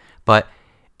point, but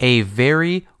a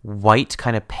very white,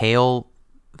 kind of pale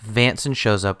Vanson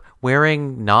shows up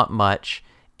wearing not much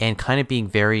and kind of being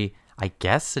very, I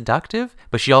guess, seductive,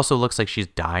 but she also looks like she's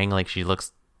dying. Like she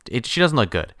doesn't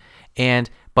look good.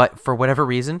 But for whatever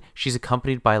reason, she's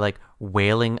accompanied by like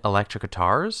wailing electric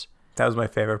guitars. That was my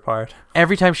favorite part.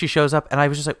 Every time she shows up, and I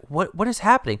was just like, what is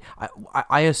happening?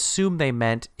 I assume they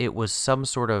meant it was some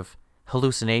sort of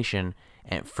hallucination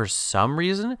and for some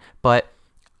reason, but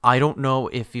I don't know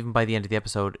if even by the end of the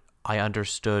episode, I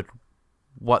understood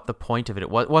what the point of it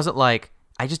was. It wasn't like,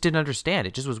 I just didn't understand.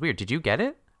 It just was weird. Did you get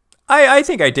it? I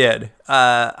think I did.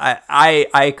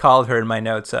 I called her in my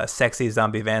notes sexy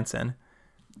zombie Vanson.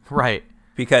 Right.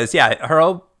 Because, yeah, her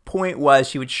whole point was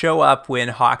she would show up when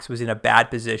Hawks was in a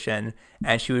bad position,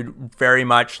 and she would very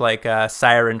much like a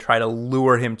siren try to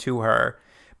lure him to her.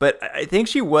 But I think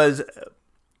she was,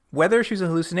 whether she was a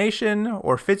hallucination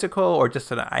or physical or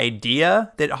just an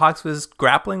idea that Hawks was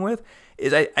grappling with,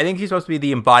 is I think she's supposed to be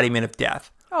the embodiment of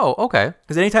death. Oh, okay.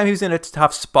 Because anytime he was in a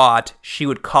tough spot, she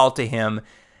would call to him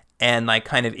and like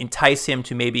kind of entice him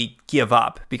to maybe give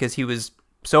up because he was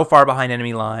so far behind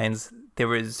enemy lines. There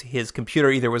was his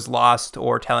computer either was lost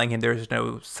or telling him there's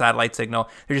no satellite signal.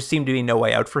 There just seemed to be no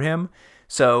way out for him.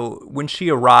 So when she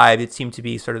arrived, it seemed to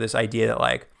be sort of this idea that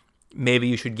like maybe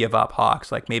you should give up,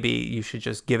 Hawks. Like maybe you should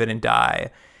just give it and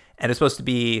die. And it's supposed to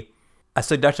be a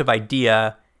seductive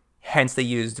idea. Hence they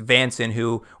used Vanson,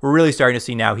 who we're really starting to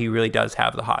see now he really does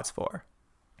have the hots for.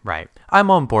 Right. I'm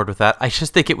on board with that. I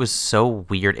just think it was so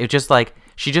weird. It just like,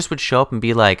 she just would show up and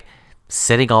be like,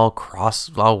 sitting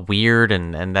all weird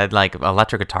and then like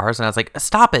electric guitars, and I was like,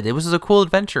 stop it, it was a cool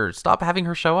adventure, stop having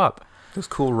her show up. Those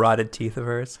cool rotted teeth of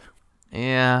hers.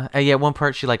 Yeah, one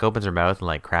part she like opens her mouth and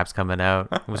like crap's coming out.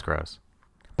 It was gross,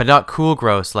 but not cool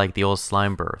gross like the old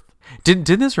slime birth.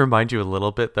 Didn't this remind you a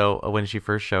little bit though when she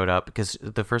first showed up? Because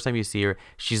the first time you see her,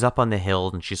 she's up on the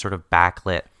hill and she's sort of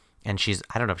backlit, and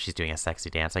I don't know if she's doing a sexy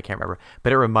dance, I can't remember,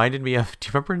 but it reminded me of, do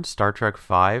you remember in Star Trek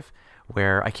 5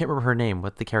 where, I can't remember her name,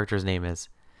 what the character's name is,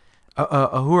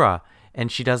 Uhura, and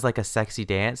she does like a sexy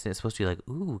dance, and it's supposed to be like,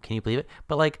 ooh, can you believe it?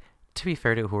 But like, to be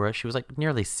fair to Uhura, she was like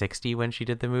nearly 60 when she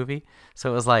did the movie,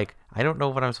 so it was like, I don't know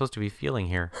what I'm supposed to be feeling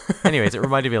here. Anyways, it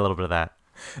reminded me a little bit of that.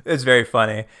 It's very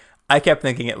funny. I kept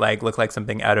thinking it like looked like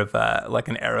something out of like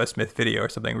an Aerosmith video or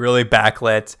something, really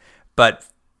backlit, but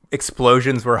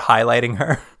explosions were highlighting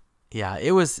her. Yeah,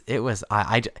 it was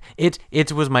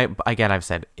my, again, I've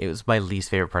said, it was my least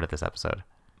favorite part of this episode.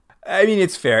 I mean,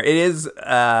 it's fair. It is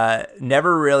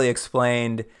never really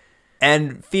explained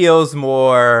and feels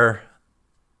more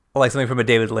like something from a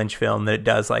David Lynch film than it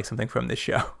does like something from this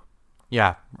show.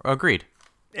 Yeah, agreed.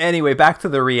 Anyway, back to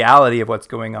the reality of what's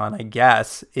going on, I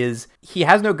guess, is he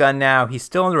has no gun now. He's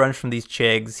still on the run from these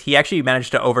chigs. He actually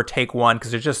managed to overtake one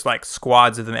because there's just like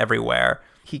squads of them everywhere.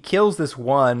 He kills this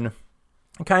one.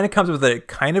 Kind of comes with a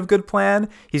kind of good plan.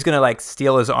 He's going to like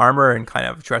steal his armor and kind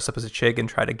of dress up as a chig and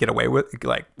try to get away with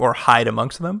like, or hide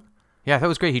amongst them. Yeah, that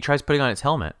was great. He tries putting on its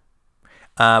helmet.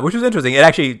 which was interesting. It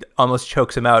actually almost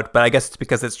chokes him out, but I guess it's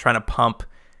because it's trying to pump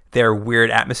their weird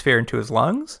atmosphere into his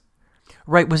lungs.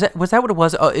 Right. Was that what it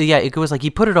was? Oh, yeah. It was like he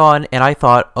put it on, and I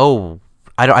thought,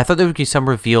 I thought there would be some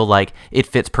reveal like it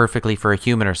fits perfectly for a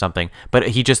human or something. But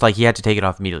he just he had to take it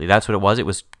off immediately. That's what it was. It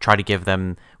was try to give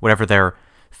them whatever their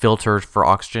filter for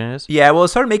oxygen is. Yeah. Well, it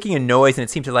started making a noise, and it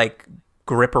seemed to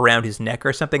grip around his neck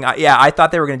or something. I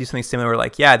thought they were going to do something similar.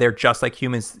 They're just like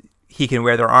humans. He can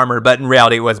wear their armor, but in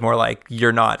reality, it was more like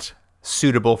you're not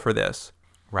suitable for this.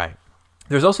 Right.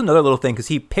 There's also another little thing because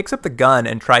he picks up the gun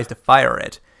and tries to fire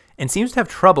it, and seems to have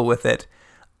trouble with it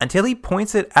until he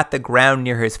points it at the ground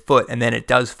near his foot, and then it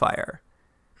does fire.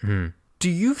 Do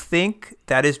you think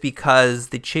that is because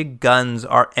the Chig guns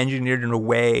are engineered in a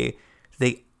way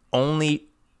they only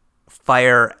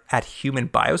fire at human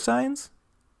biosigns?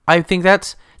 I think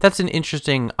that's an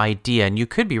interesting idea, and you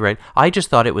could be right. I just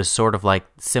thought it was sort of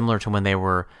similar to when they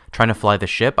were trying to fly the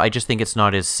ship. I just think it's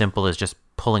not as simple as just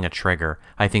pulling a trigger.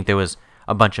 I think there was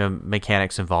a bunch of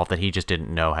mechanics involved that he just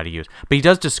didn't know how to use. But he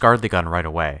does discard the gun right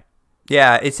away.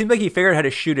 Yeah, it seemed like he figured out how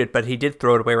to shoot it, but he did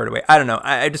throw it away right away. I don't know.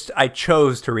 I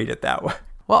chose to read it that way.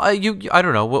 Well, I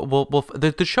don't know.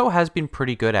 The show has been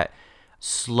pretty good at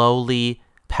slowly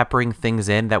peppering things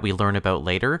in that we learn about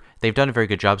later. They've done a very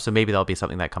good job, so maybe that'll be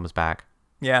something that comes back.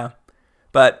 Yeah,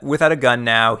 but without a gun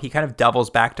now, he kind of doubles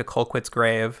back to Colquitt's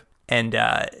grave and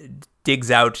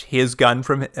digs out his gun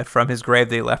from his grave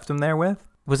they left him there with.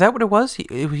 Was that what it was?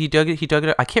 He dug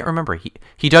it. I can't remember.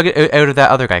 He dug it out of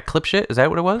that other guy. Clipshit? Is that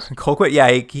what it was? Colquitt, yeah,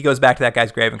 he goes back to that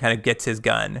guy's grave and kind of gets his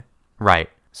gun. Right.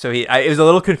 So it was a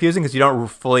little confusing because you don't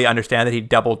fully understand that he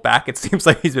doubled back. It seems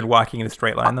like he's been walking in a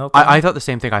straight line the whole time. I thought the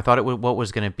same thing. I thought what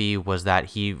was going to be was that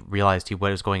he realized he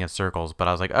was going in circles, but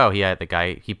I was like, oh,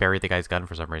 he buried the guy's gun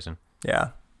for some reason. Yeah.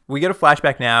 We get a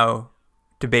flashback now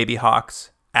to Baby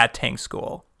Hawks at Tank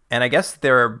School. And I guess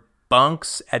their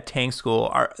bunks at Tank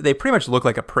School they pretty much look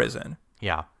like a prison.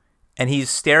 Yeah. And he's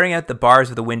staring at the bars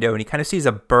of the window, and he kind of sees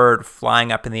a bird flying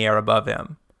up in the air above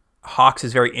him. Hawks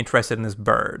is very interested in this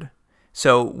bird.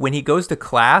 So when he goes to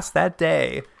class that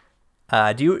day,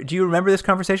 do you remember this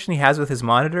conversation he has with his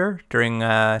monitor during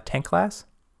tank class?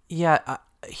 Yeah,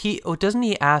 doesn't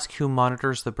he ask who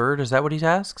monitors the bird? Is that what he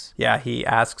asks? Yeah, he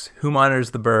asks who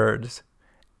monitors the birds.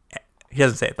 He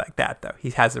doesn't say it like that though.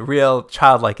 He has a real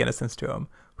childlike innocence to him.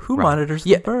 Who monitors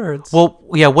the birds? Well,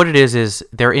 yeah, what it is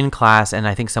they're in class, and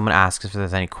I think someone asks if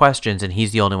there's any questions, and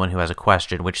he's the only one who has a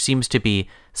question, which seems to be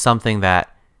something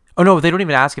that. Oh, no, they don't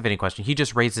even ask if any question. He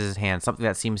just raises his hand, something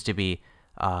that seems to be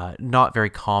not very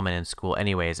common in school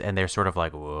anyways. And they're sort of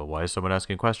like, well, why is someone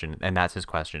asking a question? And that's his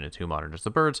question. It's who monitors the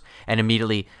birds. And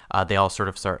immediately they all sort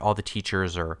of start, all the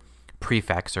teachers or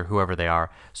prefects or whoever they are,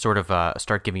 sort of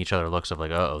start giving each other looks of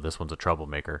like, uh-oh, this one's a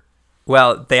troublemaker.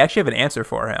 Well, they actually have an answer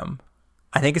for him.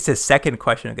 I think it's his second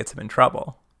question that gets him in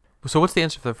trouble. So what's the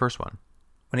answer for the first one?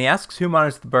 When he asks who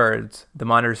monitors the birds, the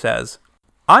monitor says,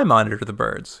 I monitor the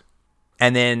birds.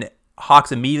 And then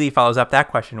Hawks immediately follows up that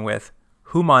question with,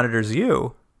 who monitors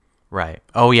you? Right.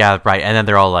 Oh, yeah, right. And then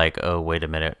they're all like, oh, wait a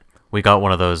minute. We got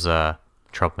one of those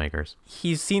troublemakers.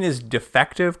 He's seen as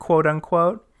defective, quote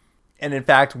unquote. And in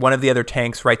fact, one of the other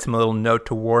tanks writes him a little note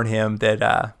to warn him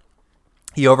that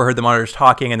he overheard the monitors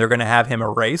talking and they're going to have him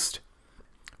erased.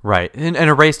 Right. And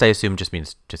erased, I assume, just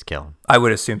means just kill him. I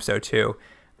would assume so, too.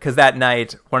 Because that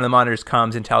night, one of the monitors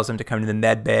comes and tells him to come to the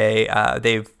med bay.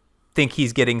 They think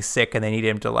he's getting sick and they need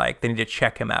him to they need to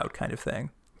check him out kind of thing.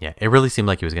 Yeah, it really seemed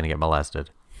like he was going to get molested.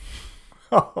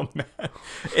 Oh, man.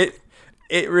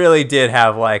 It really did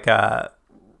have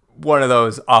one of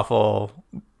those awful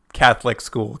Catholic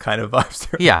school kind of vibes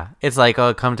to it. Yeah, it's like,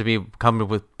 oh, come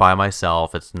by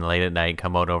myself. It's late at night.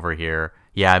 Come on over here.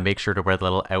 Yeah, make sure to wear the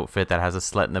little outfit that has a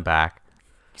slit in the back.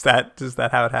 Is that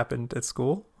how it happened at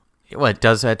school? Well, it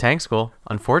does at tank school.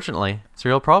 Unfortunately, it's a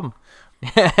real problem.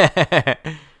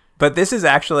 But this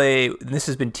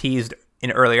has been teased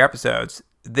in earlier episodes.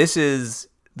 This is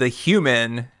the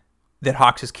human that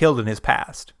Hawks has killed in his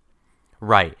past.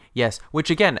 Right. Yes.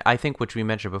 Which again, I think, which we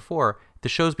mentioned before, the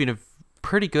show's been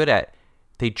pretty good at.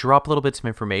 They drop little bits of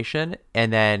information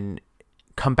and then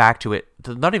come back to it.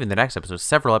 Not even the next episode,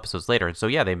 several episodes later. And so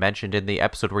yeah, they mentioned in the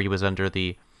episode where he was under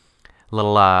the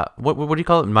little what do you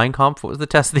call it? Mein Kampf? What was the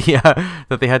test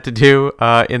that they had to do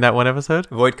in that one episode?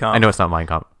 Voight-Kampf. I know it's not Mein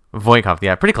Kampf. Voight-Kampf,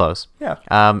 yeah, pretty close.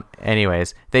 Yeah.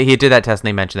 Anyways, he did that test and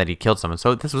they mentioned that he killed someone.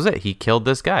 So this was it. He killed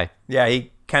this guy. Yeah,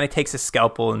 he kind of takes a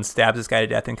scalpel and stabs this guy to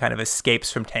death and kind of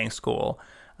escapes from tank school,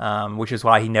 which is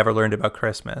why he never learned about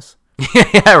Christmas.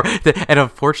 Yeah, and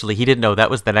unfortunately, he didn't know that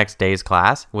was the next day's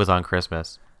class was on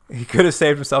Christmas. He could have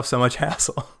saved himself so much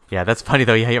hassle. Yeah, that's funny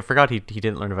though. Yeah, I forgot he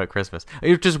didn't learn about Christmas.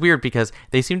 It's just weird because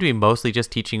they seem to be mostly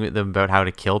just teaching them about how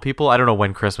to kill people. I don't know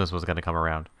when Christmas was going to come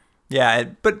around. Yeah,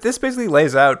 but this basically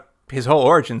lays out his whole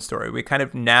origin story. We kind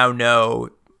of now know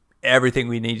everything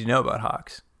we need to know about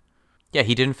Hawks. Yeah,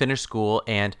 he didn't finish school,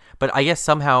 but I guess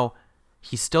somehow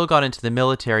he still got into the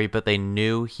military, but they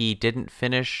knew he didn't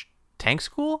finish tank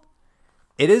school?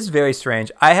 It is very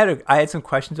strange. I had some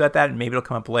questions about that, and maybe it'll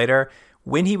come up later.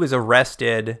 When he was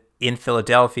arrested in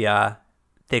Philadelphia,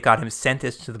 they got him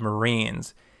sentenced to the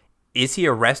Marines. Is he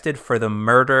arrested for the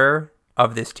murder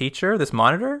of this teacher, this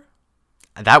monitor?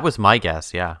 That was my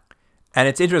guess, yeah. And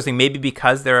it's interesting, maybe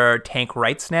because there are tank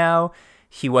rights now,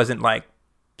 he wasn't like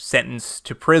sentenced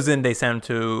to prison. They sent him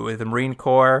to the Marine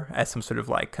Corps as some sort of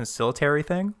like conciliatory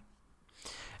thing.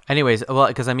 Anyways, well,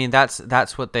 because I mean that's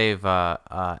what they've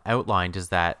outlined, is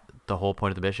that the whole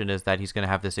point of the mission is that he's going to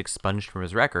have this expunged from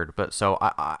his record. But so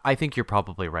I think you're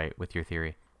probably right with your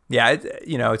theory. Yeah,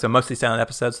 it's a mostly silent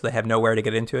episode, so they have nowhere to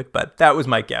get into it. But that was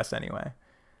my guess anyway.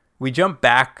 We jump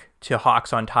back to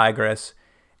Hawks on Tigris,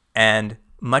 and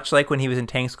much like when he was in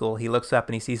tank school, he looks up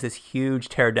and he sees this huge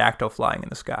pterodactyl flying in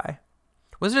the sky.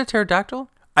 Was it a pterodactyl?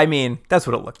 I mean, that's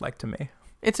what it looked like to me.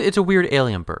 It's a weird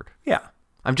alien bird. Yeah.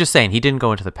 I'm just saying, he didn't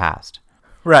go into the past.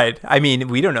 Right. I mean,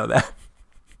 we don't know that.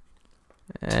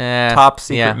 Top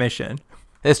secret mission.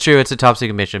 It's true. It's a top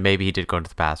secret mission. Maybe he did go into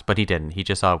the past, but he didn't. He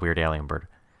just saw a weird alien bird.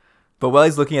 But while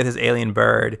he's looking at this alien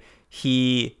bird,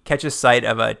 he catches sight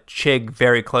of a chig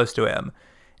very close to him.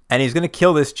 And he's going to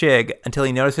kill this chig until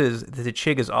he notices that the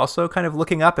chig is also kind of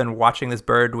looking up and watching this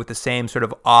bird with the same sort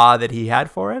of awe that he had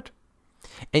for it.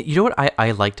 And you know what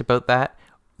I liked about that?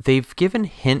 They've given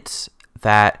hints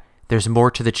that there's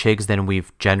more to the chigs than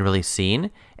we've generally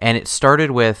seen. And it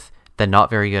started with the Not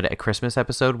Very Good at Christmas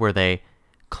episode where they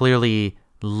clearly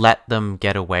let them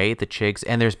get away, the chigs.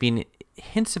 And there's been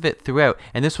hints of it throughout.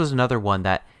 And this was another one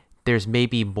that there's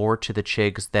maybe more to the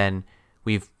chigs than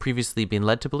we've previously been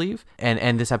led to believe.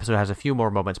 And this episode has a few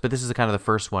more moments, but this is kind of the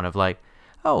first one of like,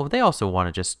 oh, they also want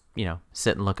to just,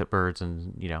 sit and look at birds,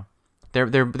 and,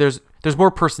 there's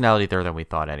more personality there than we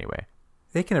thought anyway.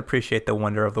 They can appreciate the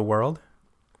wonder of the world.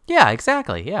 Yeah,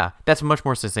 exactly. Yeah. That's much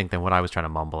more succinct than what I was trying to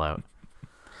mumble out.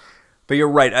 But you're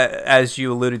right. As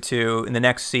you alluded to, in the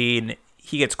next scene,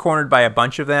 he gets cornered by a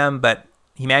bunch of them, but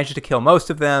he manages to kill most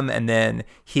of them, and then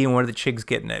he and one of the chigs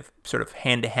get in a sort of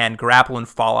hand-to-hand grapple and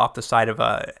fall off the side of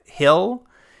a hill.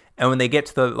 And when they get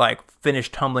to the, finish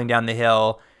tumbling down the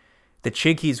hill, the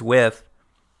chig he's with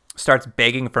starts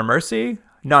begging for mercy,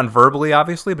 non-verbally,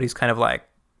 obviously, but he's kind of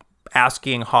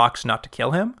asking Hawks not to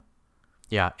kill him.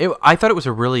 Yeah, I thought it was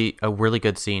a really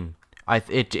good scene.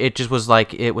 It just was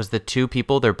it was the two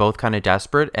people, they're both kind of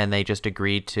desperate, and they just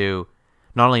agreed to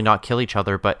not only not kill each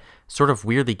other, but sort of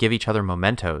weirdly give each other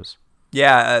mementos.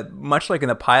 Yeah, much like in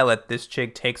the pilot, this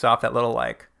chig takes off that little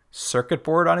circuit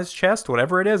board on his chest,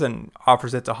 whatever it is, and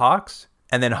offers it to Hawks.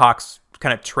 And then Hawks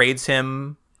kind of trades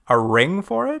him a ring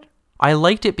for it. I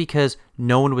liked it because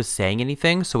no one was saying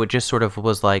anything, so it just sort of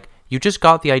was you just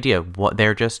got the idea.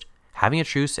 They're just having a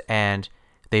truce, and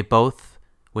they both,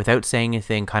 without saying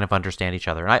anything, kind of understand each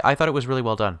other. And I thought it was really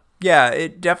well done. Yeah,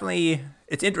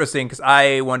 it's interesting because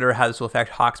I wonder how this will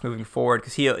affect Hawks moving forward,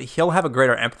 because he'll have a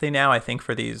greater empathy now, I think,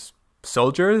 for these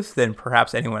soldiers than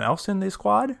perhaps anyone else in the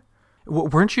squad.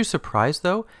 Weren't you surprised,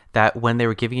 though, that when they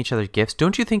were giving each other gifts,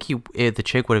 don't you think the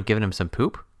chig would have given him some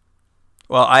poop?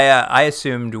 Well, I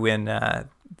assumed when the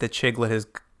chig let his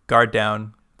guard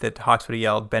down that Hawks would have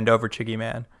yelled, "Bend over, Chiggy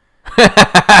Man."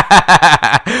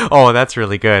 Oh, that's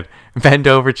really good. Bend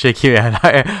over, Chiggy Man.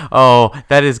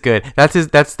 That is good.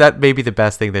 That may be the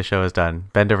best thing this show has done.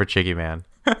 Bend over, Chiggy Man.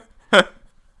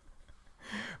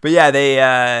 But yeah,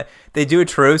 they do a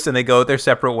truce and they go their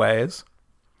separate ways.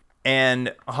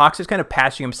 And Hawks is kind of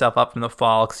patching himself up from the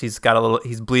fall because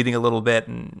he's bleeding a little bit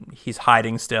and he's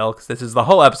hiding still, because this is the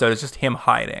whole episode. It's just him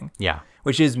hiding. Yeah.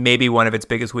 Which is maybe one of its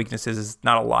biggest weaknesses, is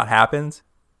not a lot happens.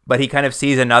 But he kind of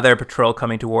sees another patrol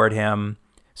coming toward him.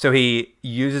 So he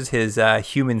uses his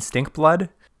human stink blood.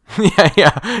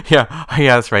 Yeah,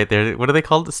 that's right there. What are they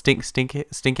called?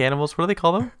 Stink animals? What do they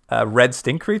call them? Red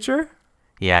stink creature?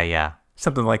 Yeah.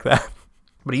 Something like that.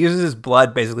 But he uses his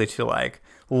blood basically to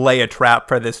lay a trap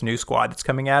for this new squad that's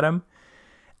coming at him.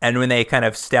 And when they kind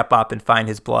of step up and find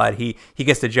his blood, he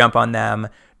gets to jump on them,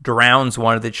 drowns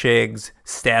one of the chigs,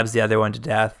 stabs the other one to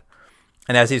death.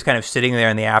 And as he's kind of sitting there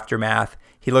in the aftermath,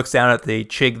 he looks down at the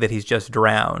chig that he's just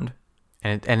drowned.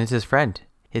 And it's his friend.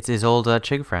 It's his old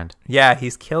chig friend. Yeah,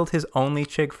 he's killed his only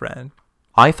chig friend.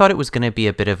 I thought it was going to be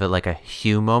a bit of a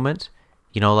Hugh moment.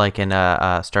 like in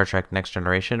Star Trek Next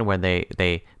Generation, when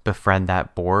they befriend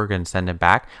that Borg and send him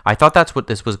back. I thought that's what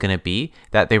this was going to be,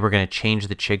 that they were going to change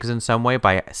the Chigs in some way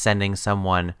by sending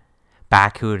someone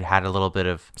back who had a little bit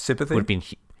of Sympathy?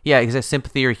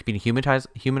 Sympathy or being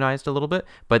humanized a little bit.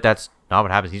 But that's not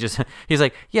what happens. He's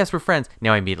like, yes, we're friends.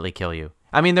 Now I immediately kill you.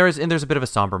 I mean, there's a bit of a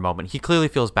somber moment. He clearly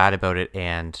feels bad about it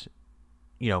and,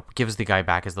 gives the guy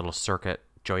back his little circuit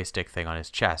joystick thing on his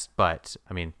chest. But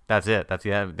I mean, that's it. That's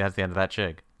the end of that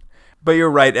Chig. But you're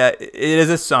right. It is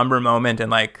a somber moment, and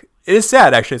like it is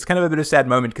sad. Actually, it's kind of a bit of a sad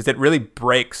moment because it really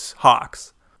breaks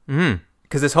Hawks.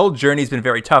 Because this whole journey's been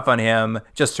very tough on him,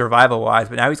 just survival wise.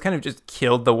 But now he's kind of just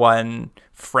killed the one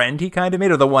friend he kind of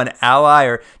made, or the one ally,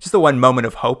 or just the one moment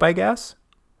of hope, I guess.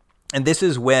 And this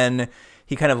is when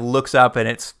he kind of looks up, and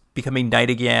it's becoming night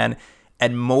again.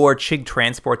 And more Chig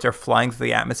transports are flying through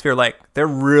the atmosphere. Like, they're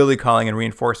really calling in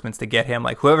reinforcements to get him.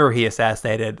 Like, whoever he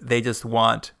assassinated, they just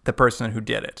want the person who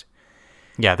did it.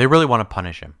 Yeah, they really want to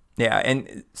punish him. Yeah,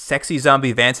 and sexy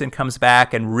zombie Vanson comes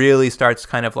back and really starts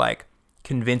kind of like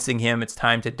convincing him it's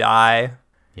time to die.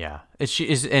 Yeah,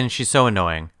 she's so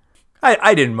annoying.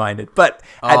 I didn't mind it, but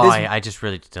I just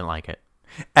really didn't like it.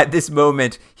 At this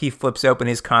moment, he flips open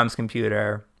his comms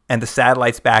computer, and the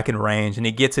satellite's back in range, and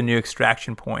he gets a new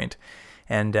extraction point.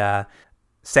 And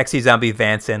sexy zombie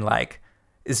Vanson like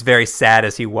is very sad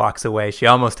as he walks away. She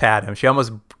almost had him. She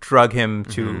almost drug him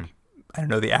to, I don't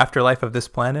know, the afterlife of this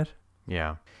planet.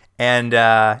 Yeah. And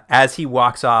as he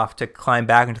walks off to climb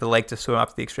back into the lake to swim up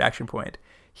to the extraction point,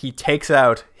 he takes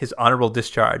out his honorable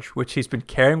discharge, which he's been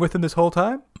carrying with him this whole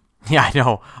time. Yeah, I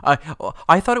know.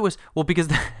 I thought it was, because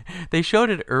they showed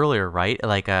it earlier, right?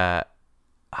 Like,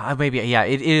 maybe, yeah,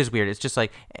 it is weird. It's just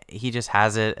like he just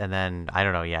has it, and then I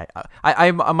don't know. Yeah,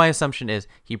 my assumption is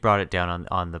he brought it down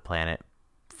on the planet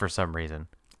for some reason.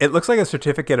 It looks like a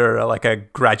certificate or like a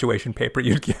graduation paper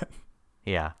you'd get.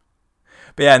 Yeah,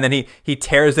 but yeah, and then he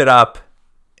tears it up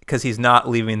because he's not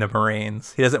leaving the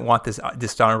Marines. He doesn't want this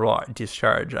dishonorable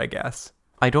discharge, I guess.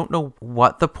 I don't know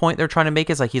what the point they're trying to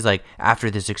make is. Like, he's like, after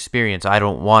this experience, I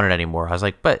don't want it anymore. I was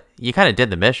like, but you kind of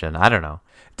did the mission. I don't know.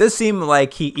 It does seem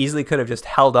like he easily could have just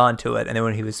held on to it, and then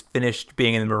when he was finished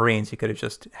being in the Marines, he could have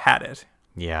just had it.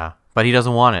 Yeah, but he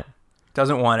doesn't want it.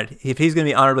 Doesn't want it. If he's going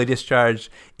to be honorably discharged,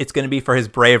 it's going to be for his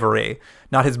bravery,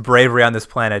 not his bravery on this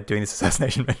planet doing this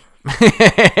assassination mission.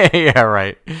 Yeah,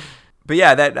 right. But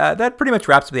yeah, that pretty much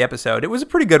wraps up the episode. It was a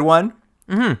pretty good one.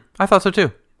 I thought so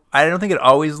too. I don't think it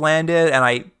always landed, and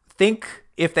I think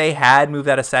if they had moved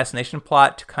that assassination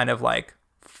plot to kind of like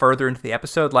further into the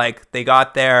episode, like they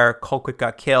got there, Colquitt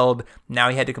got killed, now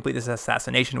he had to complete this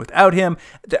assassination without him,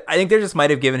 I think they just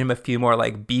might have given him a few more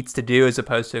like beats to do, as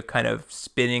opposed to kind of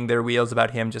spinning their wheels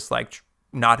about him just like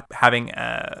not having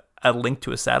a link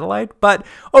to a satellite. But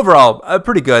overall,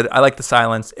 pretty good. I like the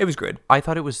silence. It was good. I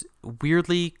thought it was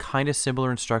weirdly kind of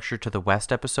similar in structure to the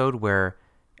West episode, where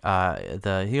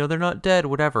they're not dead,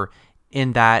 whatever,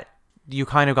 in that you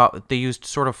kind of they used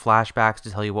sort of flashbacks to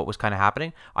tell you what was kind of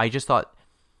happening. I just thought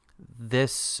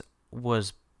this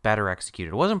was better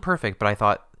executed. It wasn't perfect, but I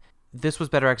thought this was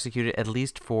better executed, at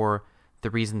least for the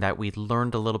reason that we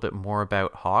learned a little bit more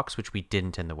about Hawks, which we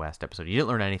didn't in the West episode. You didn't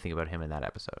learn anything about him in that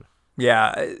episode.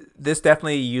 Yeah, this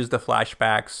definitely used the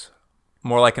flashbacks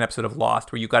more like an episode of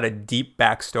Lost, where you got a deep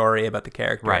backstory about the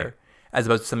character, right, as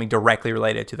opposed to something directly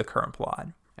related to the current plot.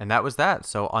 And that was that.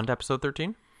 So on to episode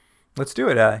 13. Let's do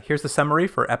it. Here's the summary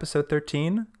for episode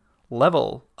 13,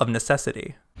 Level of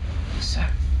Necessity. Sir,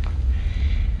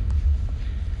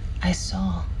 I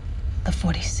saw the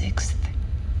 46th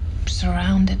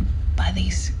surrounded by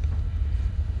these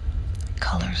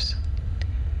colors.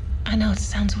 I know it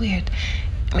sounds weird.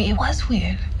 I mean, it was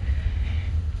weird.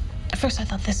 At first I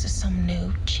thought this is some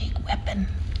new Chig weapon,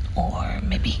 or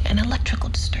maybe an electrical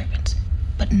disturbance,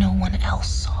 but no one else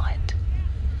saw it.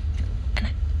 And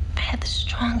I had the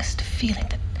strongest feeling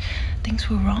that things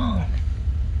were wrong.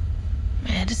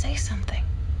 I had to say something.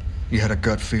 You had a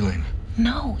gut feeling.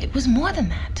 No, it was more than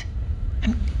that.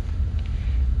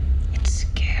 It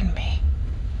scared me.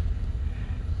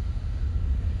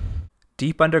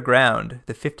 Deep underground,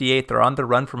 the 58th are on the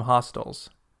run from hostiles.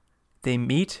 They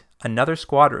meet another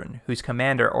squadron whose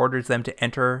commander orders them to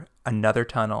enter another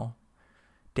tunnel.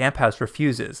 Damphouse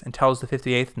refuses and tells the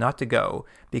 58th not to go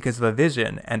because of a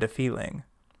vision and a feeling.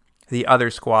 The other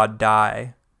squad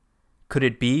die. Could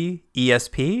it be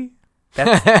ESP?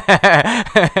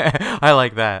 I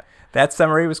like that. That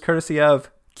summary was courtesy of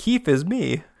Keith is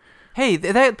Me. Hey,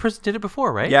 that person did it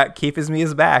before, right? Yeah, Keith is Me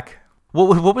is back.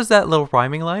 What was that little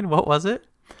rhyming line? What was it?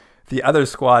 The other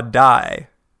squad die.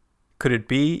 Could it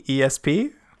be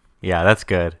ESP? Yeah, that's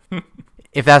good.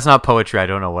 If that's not poetry, I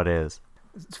don't know what is.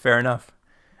 It's fair enough.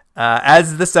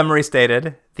 As the summary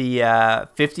stated, the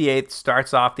 58th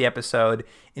starts off the episode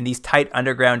in these tight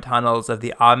underground tunnels of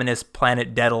the ominous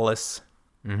planet Daedalus.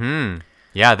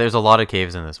 Yeah, there's a lot of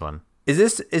caves in this one.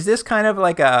 Is this kind of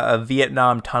like a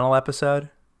Vietnam tunnel episode?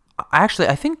 Actually,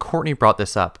 I think Courtney brought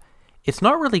this up. It's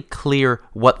not really clear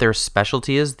what their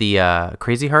specialty is. The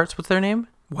Crazy Hearts, what's their name?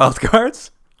 Wildcards?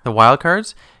 The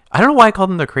Wildcards? I don't know why I called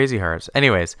them the Crazy Hearts.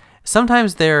 Anyways,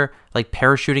 sometimes they're like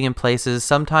parachuting in places.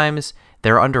 Sometimes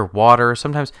they're underwater.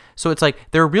 Sometimes, so it's like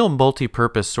they're a real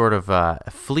multi-purpose sort of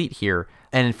fleet here.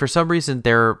 And for some reason,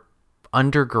 they're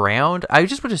underground. I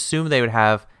just would assume they would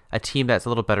have a team that's a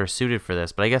little better suited for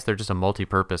this, but I guess they're just a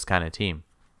multi-purpose kind of team.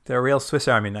 They're a real Swiss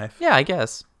Army knife. Yeah, I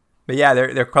guess. But yeah,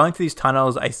 they're crawling through these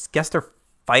tunnels. I guess they're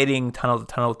fighting tunnel to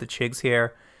tunnel with the Chigs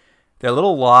here. They're a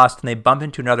little lost, and they bump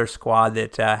into another squad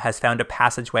that has found a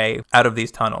passageway out of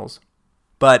these tunnels.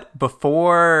 But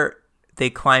before they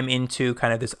climb into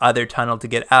kind of this other tunnel to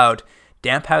get out,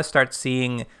 Damp House starts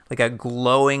seeing like a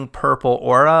glowing purple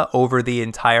aura over the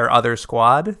entire other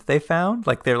squad they found.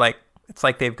 It's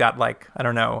like they've got like, I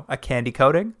don't know, a candy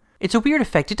coating. It's a weird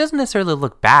effect. It doesn't necessarily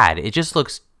look bad. It just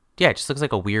looks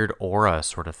like a weird aura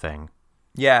sort of thing.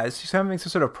 Yeah, it's having some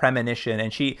sort of premonition,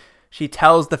 and she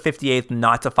tells the 58th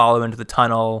not to follow into the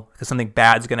tunnel because something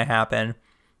bad's going to happen.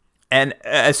 And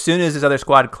as soon as this other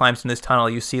squad climbs in this tunnel,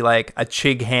 you see like a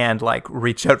Chig hand like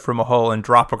reach out from a hole and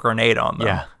drop a grenade on them.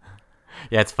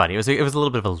 Yeah, it's funny. It was a little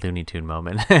bit of a Looney Tune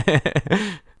moment.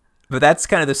 But that's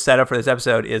kind of the setup for this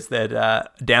episode, is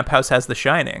that Damp House has The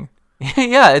Shining.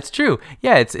 Yeah, it's true.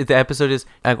 Yeah, the episode is.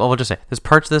 We'll just say there's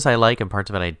parts of this I like and parts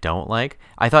of it I don't like.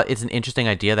 I thought it's an interesting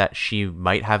idea that she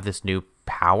might have this new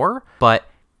power, but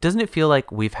doesn't it feel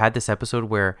like we've had this episode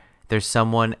where there's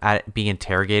someone being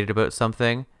interrogated about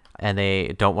something and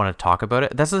they don't want to talk about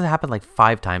it? This has happened like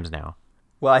 5 times now.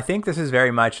 Well, I think this is very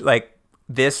much like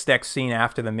this next scene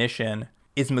after the mission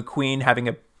is McQueen having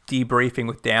a debriefing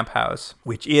with Damp House,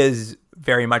 which is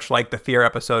very much like the Fear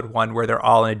episode 1 where they're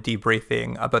all in a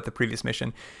debriefing about the previous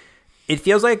mission. It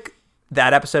feels like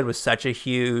that episode was such a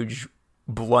huge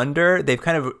blunder. They've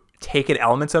kind of taken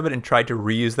elements of it and tried to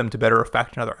reuse them to better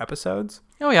effect in other episodes.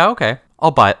 Oh yeah, okay.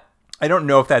 I'll buy it. I don't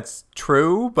know if that's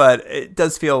true, but it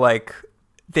does feel like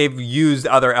they've used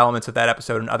other elements of that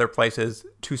episode in other places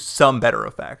to some better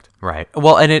effect. Right.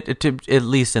 Well, and at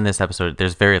least in this episode,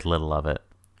 there's very little of it.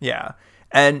 Yeah.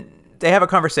 And they have a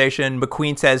conversation.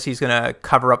 McQueen says he's going to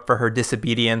cover up for her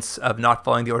disobedience of not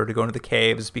following the order to go into the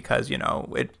caves because,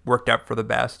 it worked out for the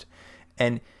best.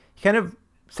 And he kind of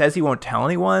says he won't tell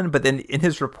anyone, but then in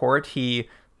his report, he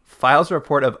files a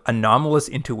report of anomalous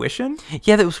intuition.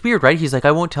 Yeah, that was weird, right? He's like,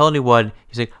 I won't tell anyone.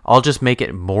 He's like, I'll just make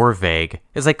it more vague.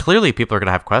 It's like, clearly people are going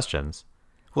to have questions.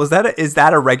 Well, is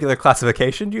that a regular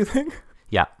classification, do you think?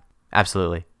 Yeah,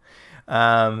 absolutely.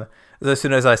 As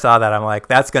soon as I saw that, I'm like,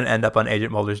 that's going to end up on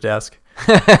Agent Mulder's desk.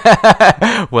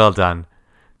 Well done.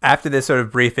 After this sort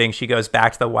of briefing, she goes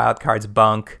back to the Wildcards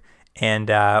bunk. And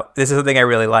this is something I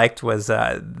really liked was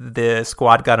the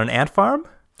squad got an ant farm.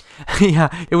 Yeah,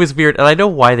 it was weird. And I know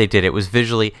why they did it. It was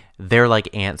visually, they're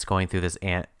like ants going through this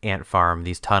ant farm,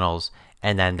 these tunnels.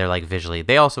 And then they're like visually,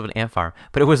 they also have an ant farm.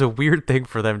 But it was a weird thing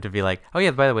for them to be like, oh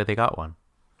yeah, by the way, they got one.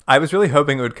 I was really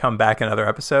hoping it would come back in other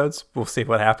episodes. We'll see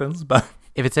what happens. But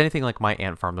if it's anything like my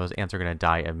ant farm, those ants are going to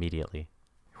die immediately.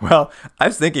 Well, I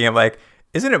was thinking, I'm like,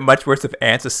 isn't it much worse if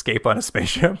ants escape on a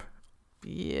spaceship?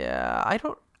 Yeah,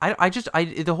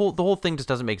 the whole thing just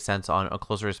doesn't make sense on a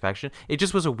closer inspection. It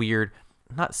just was a weird,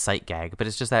 not sight gag, but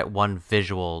it's just that one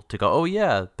visual to go, oh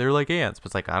yeah, they're like ants. But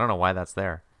it's like, I don't know why that's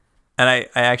there. And I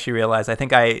actually realized, I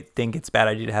think it's a bad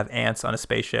idea to have ants on a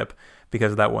spaceship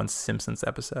because of that one Simpsons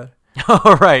episode.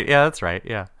 Oh, right. Yeah, that's right.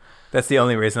 Yeah. That's the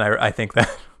only reason I think that.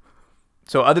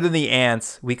 So other than the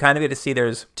ants, we kind of get to see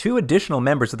there's 2 additional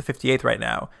members of the 58th right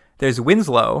now. There's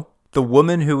Winslow, the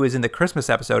woman who was in the Christmas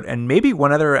episode, and maybe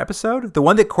one other episode. The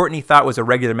one that Courtney thought was a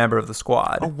regular member of the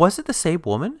squad. Oh, was it the same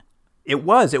woman? It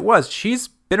was. She's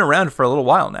been around for a little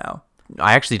while now.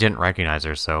 I actually didn't recognize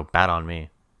her, so bad on me.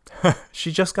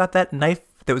 She just got that knife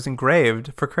that was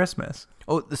engraved for Christmas.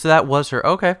 Oh, so that was her.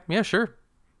 Okay. Yeah, sure.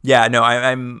 Yeah, no,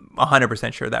 I'm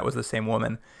 100% sure that was the same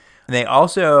woman. And they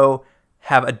also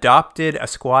have adopted a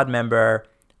squad member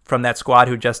from that squad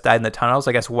who just died in the tunnels.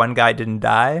 I guess one guy didn't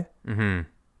die. Mm-hmm.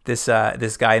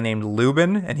 This guy named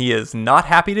Lubin, and he is not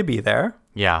happy to be there.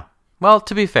 Yeah. Well,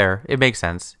 to be fair, it makes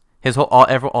sense.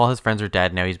 All his friends are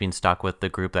dead. Now he's being stuck with the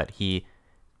group that he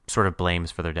sort of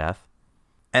blames for their death.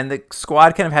 And the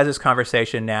squad kind of has this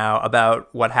conversation now about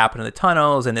what happened in the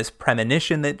tunnels and this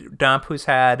premonition that Damp House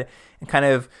had. And kind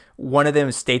of one of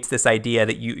them states this idea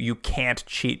that you can't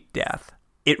cheat death.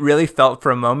 it really felt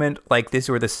for a moment like these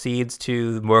were the seeds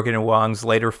to Morgan and Wong's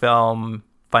later film,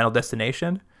 Final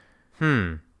Destination.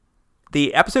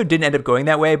 The episode didn't end up going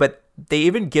that way, but they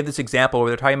even give this example where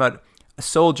they're talking about a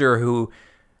soldier who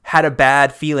had a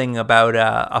bad feeling about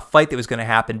a flight that was going to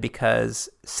happen because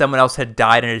someone else had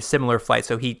died in a similar flight.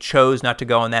 So he chose not to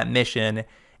go on that mission,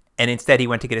 and instead he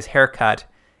went to get his hair cut.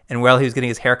 And while he was getting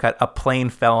his hair cut, a plane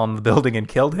fell on the building and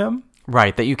killed him.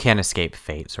 Right, that you can't escape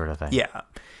fate sort of thing. Yeah,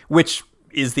 which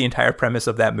is the entire premise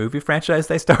of that movie franchise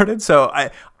they started. So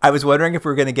I was wondering if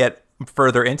we were going to get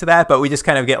further into that, but we just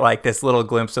kind of get like this little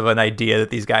glimpse of an idea that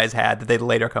these guys had that they'd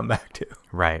later come back to.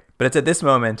 Right. But it's at this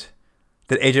moment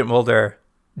that Agent Mulder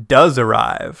does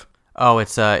arrive. Oh,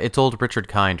 it's old Richard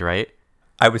Kind, right?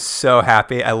 I was so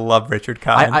happy. I love Richard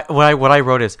Kind. What I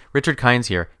wrote is Richard Kind's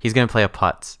here. He's going to play a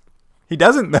putz. He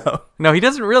doesn't, though. No, he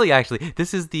doesn't really, actually.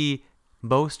 This is the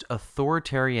most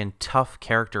authoritarian, tough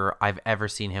character I've ever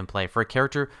seen him play, for a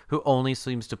character who only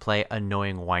seems to play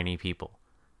annoying, whiny people.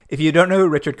 If you don't know who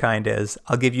Richard Kind is,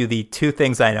 I'll give you the two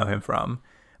things I know him from.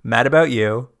 Mad About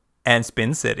You and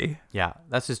Spin City. Yeah,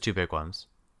 that's his two big ones.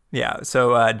 Yeah, so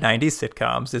 90s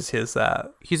sitcoms is his...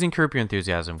 He's in Curb Your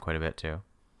Enthusiasm quite a bit, too.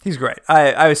 He's great.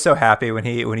 I was so happy when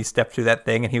he stepped through that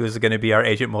thing and he was going to be our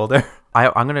Agent Mulder.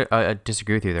 I'm going to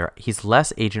disagree with you there. He's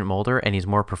less Agent Mulder and he's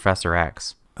more Professor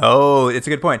X. Oh, it's a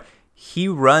good point. He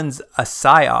runs a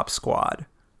PSYOP squad,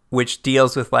 which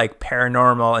deals with like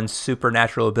paranormal and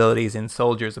supernatural abilities in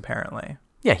soldiers, apparently.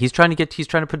 Yeah, he's trying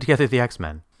to put together the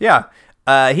X-Men. Yeah.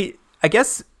 I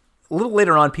guess a little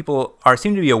later on, people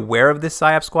seem to be aware of this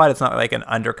PSYOP squad. It's not like an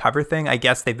undercover thing. I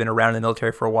guess they've been around in the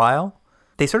military for a while.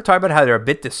 They sort of talk about how they're a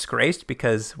bit disgraced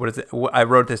because, I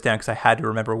wrote this down because I had to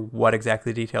remember what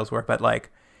exactly the details were. But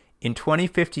like in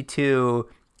 2052,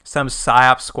 some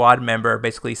PSYOP squad member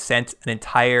basically sent an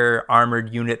entire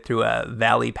armored unit through a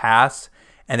valley pass,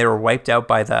 and they were wiped out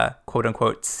by the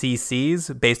quote-unquote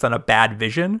CCs based on a bad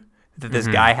vision that this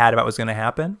guy had about what was going to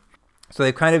happen. So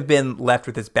they've kind of been left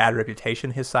with this bad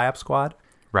reputation, his PSYOP squad.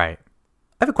 Right.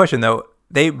 I have a question, though.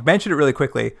 They mentioned it really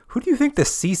quickly. Who do you think the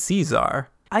CCs are?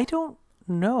 I don't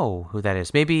know who that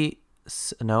is. Maybe,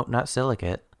 no, not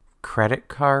Silicate. Credit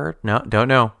card? No, don't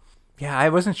know. Yeah, I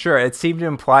wasn't sure. It seemed to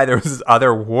imply there was this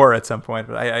other war at some point,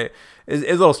 but it's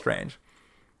a little strange.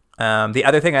 The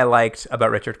other thing I liked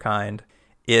about Richard Kind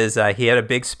is he had a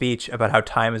big speech about how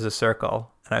time is a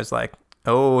circle. And I was like,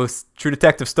 oh, True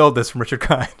Detective stole this from Richard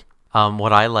Kind.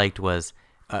 What I liked was,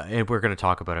 and we're going to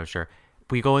talk about it, I'm sure,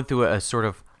 we go into a sort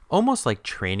of almost like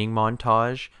training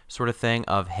montage sort of thing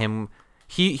of him.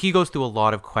 He goes through a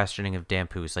lot of questioning of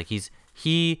Damphousse. Like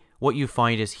what you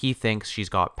find is he thinks she's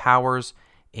got powers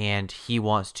and he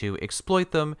wants to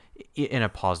exploit them in a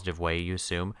positive way, you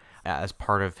assume, as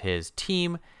part of his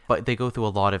team. But they go through a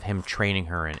lot of him training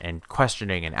her and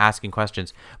questioning and asking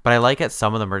questions. But I like it.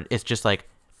 Some of them it's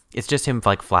just him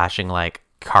like flashing like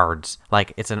cards,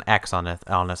 like it's an X on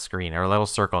a screen or a little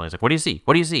circle, and he's like, what do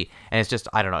you see, and it's just,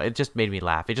 I don't know, it just made me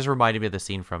laugh. It just reminded me of the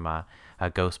scene from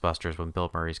Ghostbusters when Bill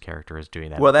Murray's character is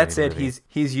doing that. Well, that's it.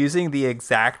 He's using the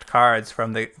exact cards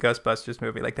from the Ghostbusters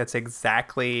movie. Like that's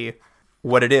exactly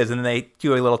what it is. And then they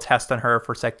do a little test on her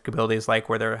for psychic abilities, like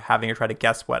where they're having her try to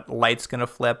guess what light's gonna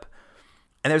flip.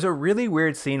 And there's a really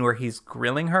weird scene where he's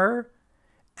grilling her,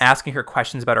 asking her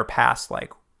questions about her past,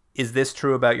 like, is this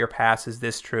true about your past? Is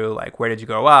this true? Like, where did you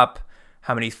grow up?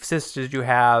 How many sisters did you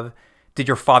have? Did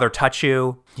your father touch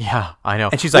you? Yeah, I know.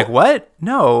 And she's like, what?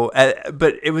 No.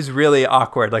 But it was really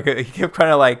awkward. Like, he kept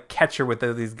trying to like catch her with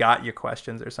these got you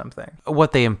questions or something.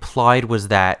 What they implied was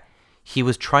that he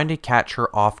was trying to catch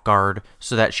her off guard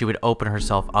so that she would open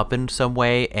herself up in some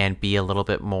way and be a little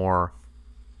bit more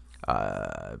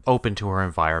open to her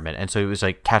environment. And so it was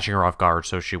like catching her off guard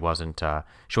so she wasn't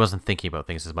thinking about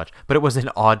things as much. But it was an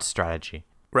odd strategy.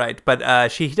 Right.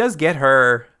 But he does get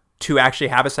her to actually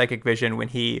have a psychic vision when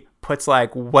he puts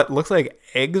like what looks like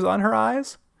eggs on her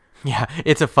eyes. Yeah,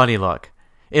 it's a funny look.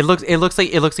 It looks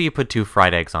like you put 2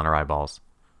 fried eggs on her eyeballs.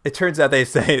 It turns out they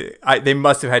say they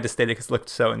must have had to state it because it looked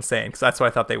so insane. Because that's what I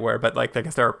thought they were. But like, I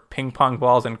guess there are ping pong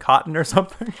balls and cotton or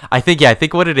something. I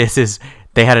think what it is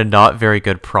they had a not very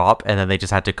good prop, and then they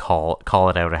just had to call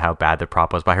it out of how bad the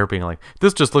prop was by her being like,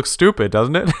 "This just looks stupid,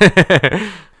 doesn't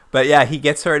it?" But yeah, he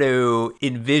gets her to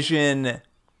envision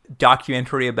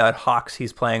documentary about hawks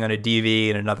he's playing on a DV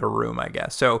in another room, I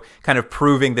guess. So kind of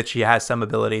proving that she has some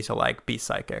ability to like be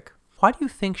psychic. Why do you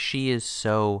think she is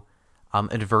so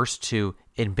adverse to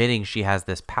admitting she has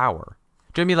this power?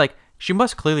 Do you know what I mean? Like, she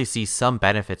must clearly see some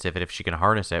benefits of it if she can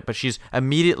harness it, but she's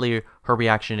immediately, her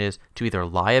reaction is to either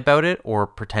lie about it or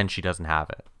pretend she doesn't have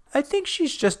it. I think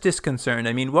she's just disconcerted.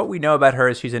 I mean, what we know about her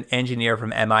is she's an engineer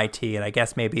from MIT, and I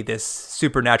guess maybe this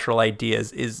supernatural idea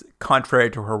is contrary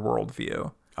to her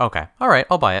worldview. Okay. All right.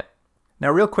 I'll buy it.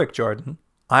 Now, real quick, Jordan,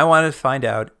 I wanted to find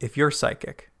out if you're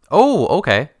psychic. Oh,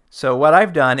 okay. So what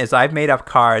I've done is I've made up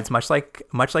cards, much like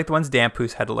the ones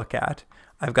Dampoos had to look at.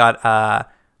 I've got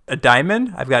a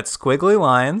diamond. I've got squiggly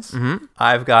lines. Mm-hmm.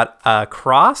 I've got a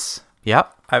cross.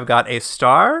 Yep. I've got a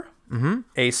star. Mm-hmm.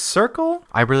 A circle.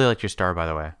 I really like your star, by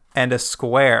the way. And a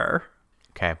square.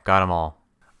 Okay, got them all.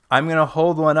 I'm going to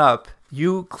hold one up.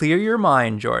 You clear your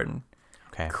mind, Jordan.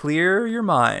 Okay. Clear your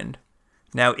mind.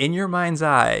 Now, in your mind's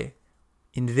eye,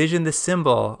 envision the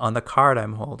symbol on the card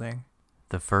I'm holding.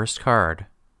 The first card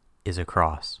is a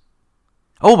cross.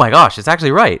 Oh my gosh, it's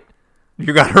actually right.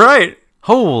 You got it right.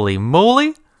 Holy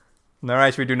moly. All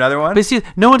right, should we do another one? But see,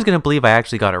 no one's going to believe I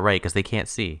actually got it right because they can't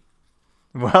see.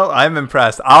 Well, I'm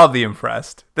impressed. I'll be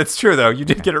impressed. That's true, though. You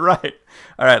did get it right.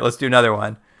 All right, let's do another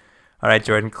one. All right,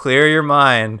 Jordan, clear your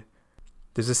mind.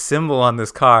 There's a symbol on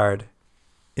this card.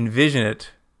 Envision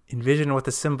it. Envision what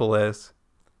the symbol is.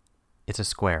 It's a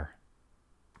square.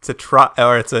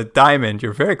 It's a diamond.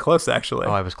 You're very close, actually.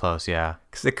 Oh, I was close, yeah.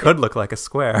 Because it could look like a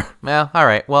square. Well, all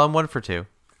right. Well, I'm 1 for 2.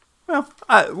 Well,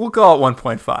 we'll go at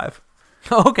 1.5.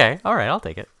 Okay, all right, I'll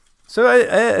take it. So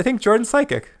I think Jordan's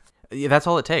psychic. Yeah, that's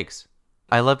all it takes.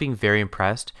 I love being very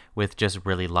impressed with just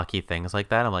really lucky things like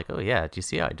that. I'm like, oh yeah, do you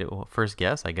see how I do? First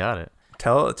guess, I got it.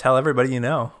 Tell everybody you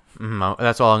know.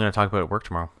 That's all I'm going to talk about at work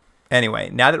tomorrow. Anyway,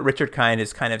 now that Richard Kind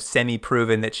is kind of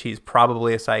semi-proven that she's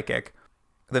probably a psychic,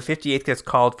 the 58th gets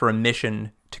called for a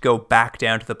mission to go back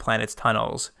down to the planet's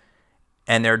tunnels.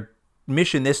 And their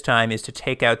mission this time is to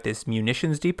take out this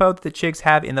munitions depot that the Chigs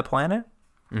have in the planet.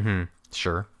 Mm-hmm.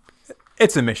 Sure.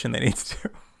 It's a mission they need to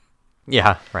do.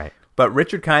 Yeah, right. But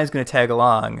Richard Kind's going to tag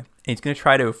along, and he's going to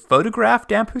try to photograph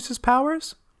Dampoos's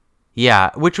powers?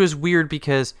 Yeah, which was weird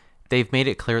because they've made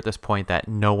it clear at this point that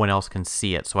no one else can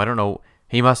see it. So I don't know.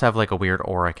 He must have like a weird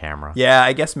aura camera. Yeah,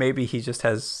 I guess maybe he just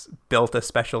has built a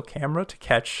special camera to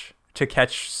catch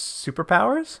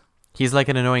superpowers? He's like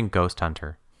an annoying ghost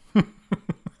hunter.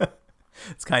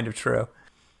 It's kind of true.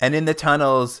 And in the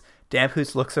tunnels,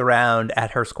 Dampoos looks around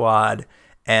at her squad,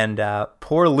 and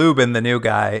poor Lubin, the new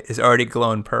guy, is already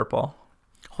glowing purple.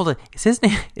 Hold on, is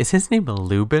his name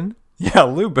Lubin? Yeah,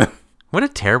 Lubin. What a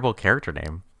terrible character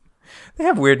name. They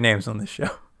have weird names on this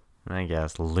show. I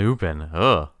guess Lubin.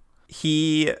 Ugh.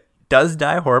 He does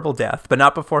die a horrible death, but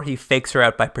not before he fakes her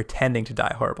out by pretending to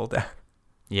die a horrible death.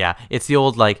 Yeah, it's the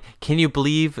old like, can you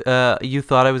believe you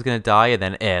thought I was gonna die, and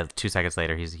then 2 seconds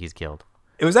later he's killed.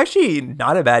 It was actually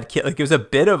not a bad kill. Like, it was a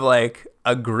bit of like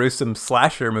a gruesome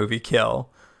slasher movie kill.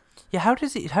 Yeah, how do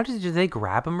they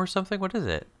grab him or something? What is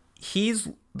it? He's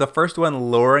the first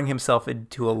one lowering himself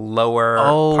into a lower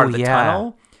part of the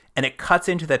tunnel, and it cuts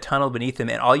into the tunnel beneath him,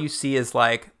 and all you see is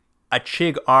like a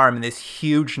Chig arm and this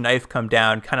huge knife come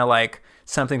down, kind of like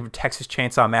something from Texas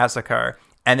Chainsaw Massacre.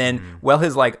 And then while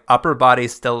his like upper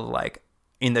body's still like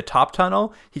in the top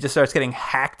tunnel, he just starts getting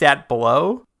hacked at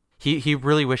below. He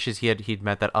really wishes he'd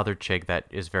met that other Chig that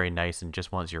is very nice and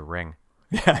just wants your ring.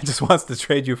 Yeah, just wants to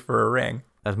trade you for a ring.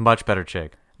 That's much better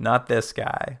Chig. Not this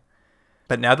guy.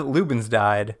 But now that Lubin's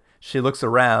died, she looks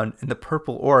around and the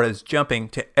purple aura is jumping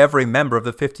to every member of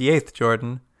the 58th,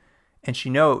 Jordan. And she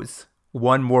knows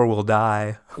one more will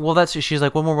die. Well, she's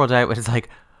like, one more will die, but it's like,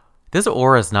 this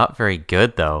aura is not very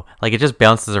good, though. Like, it just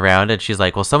bounces around, and she's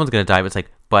like, well, someone's going to die, but it's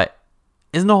like, but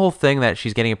isn't the whole thing that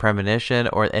she's getting a premonition,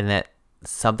 and that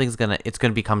something's it's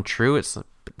going to become true? This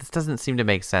doesn't seem to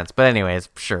make sense. But anyways,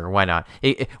 sure, why not?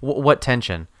 What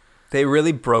tension? They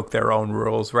really broke their own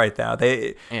rules right now.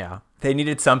 They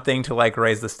needed something to, like,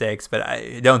 raise the stakes, but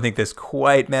I don't think this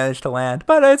quite managed to land,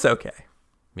 but it's okay.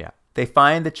 Yeah. They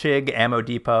find the Chig ammo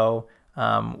depot,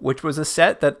 which was a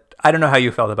set that I don't know how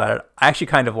you felt about it. I actually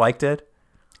kind of liked it.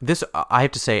 This, I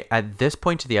have to say, at this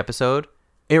point to the episode,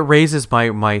 it raises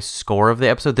my score of the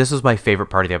episode. This was my favorite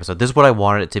part of the episode. This is what I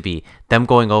wanted it to be. Them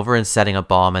going over and setting a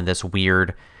bomb in this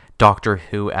weird Doctor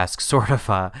Who-esque sort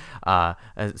of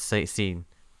scene.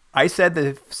 I said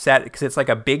the set because it's like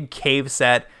a big cave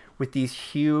set with these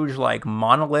huge like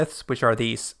monoliths, which are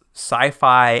these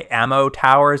sci-fi ammo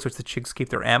towers, which the Chigs keep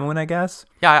their ammo in, I guess.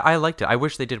 Yeah, I liked it. I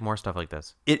wish they did more stuff like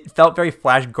this. It felt very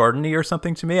Flash Gordon-y or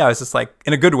something to me. I was just like,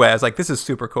 in a good way, I was like, this is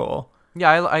super cool. Yeah,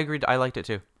 I agreed. I liked it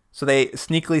too. So they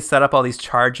sneakily set up all these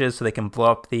charges so they can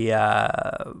blow up the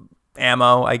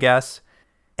ammo, I guess.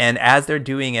 And as they're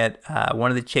doing it,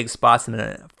 one of the Chigs spots them and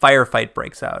a firefight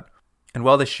breaks out. And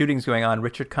while the shooting's going on,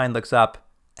 Richard Kind looks up,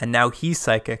 and now he's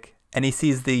psychic, and he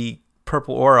sees the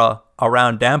purple aura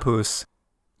around Dampoos.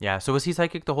 Yeah, so was he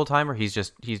psychic the whole time, or he's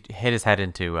hit his head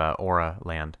into aura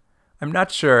land? I'm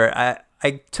not sure.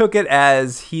 I took it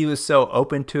as he was so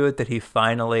open to it that he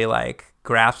finally like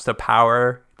grasped the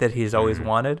power that he's always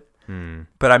wanted.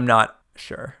 But I'm not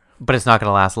sure. But it's not going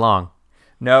to last long.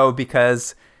 No,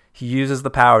 because he uses the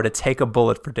power to take a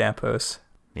bullet for Dampos.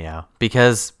 Yeah,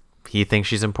 because he thinks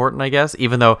she's important, I guess,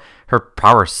 even though her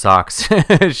power sucks.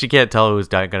 She can't tell who's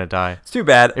going to die. It's too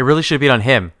bad. It really should have been on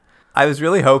him. I was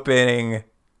really hoping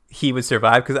he would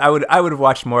survive because I would have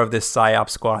watched more of this PSYOP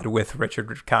squad with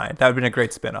Richard Kind. That would have been a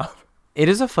great spinoff. It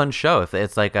is a fun show.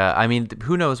 It's like, I mean,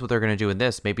 who knows what they're going to do in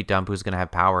this? Maybe Dumpu's going to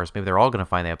have powers. Maybe they're all going to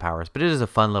find they have powers. But it is a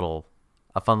fun little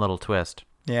twist.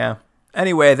 Yeah.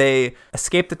 Anyway, they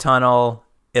escape the tunnel.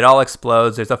 It all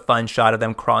explodes. There's a fun shot of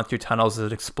them crawling through tunnels as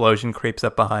an explosion creeps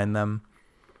up behind them.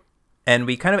 And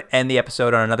we kind of end the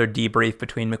episode on another debrief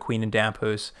between McQueen and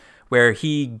Dampus, where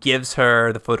he gives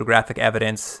her the photographic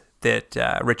evidence that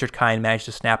Richard Kind managed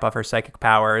to snap off her psychic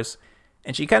powers.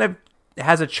 And she kind of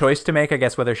has a choice to make, I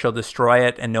guess, whether she'll destroy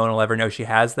it and no one will ever know she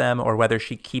has them, or whether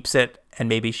she keeps it and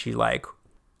maybe she I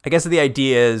guess the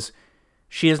idea is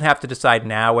she doesn't have to decide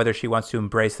now whether she wants to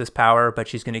embrace this power, but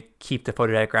she's going to keep the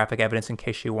photographic evidence in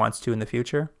case she wants to in the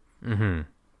future.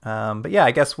 But yeah,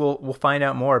 I guess we'll find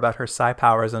out more about her psi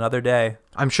powers another day.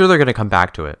 I'm sure they're going to come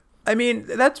back to it. I mean,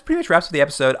 that's pretty much wraps up the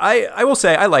episode. I will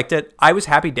say I liked it. I was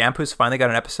happy Dampus finally got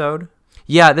an episode.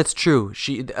 Yeah, that's true.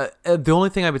 She the only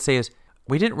thing I would say is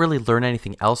we didn't really learn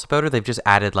anything else about her. They've just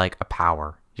added like a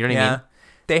power. You know what I mean?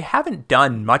 They haven't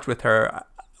done much with her.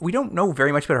 We don't know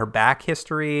very much about her back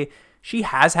history. She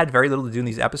has had very little to do in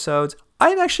these episodes.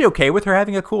 I'm actually okay with her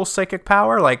having a cool psychic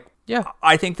power.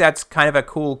 I think that's kind of a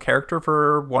cool character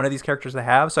for one of these characters to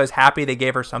have. So I was happy they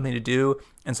gave her something to do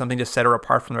and something to set her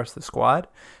apart from the rest of the squad.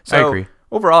 So I agree.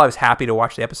 Overall, I was happy to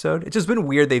watch the episode. It's just been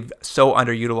weird they've so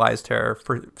underutilized her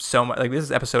for so much. Like, this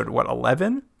is episode,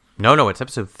 11? No, it's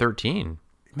episode 13.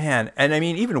 Man, and I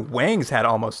mean, even Wang's had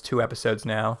almost 2 episodes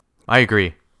now. I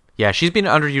agree. Yeah, she's been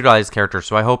an underutilized character,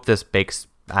 so I hope this gives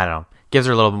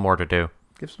her a little bit more to do.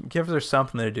 Gives her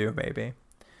something to do, maybe.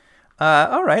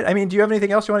 All right. I mean, do you have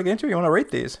anything else you want to get into? You want to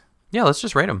rate these? Yeah, let's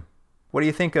just rate them. What do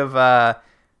you think of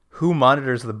Who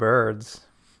Monitors the Birds?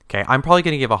 Okay, I'm probably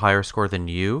going to give a higher score than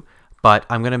you, but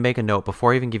I'm going to make a note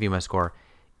before I even give you my score.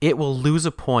 It will lose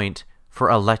a point for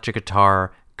electric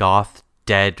guitar, goth,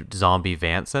 dead zombie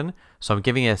Vanson, so I'm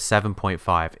giving it a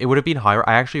 7.5. It would have been higher.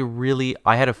 I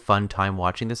had a fun time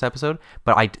watching this episode,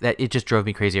 but it just drove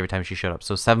me crazy every time she showed up,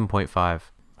 so 7.5.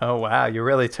 Oh, wow. You're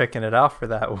really taking it off for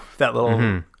that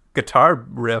little guitar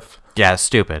riff. Yeah,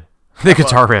 stupid. The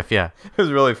guitar riff, yeah. It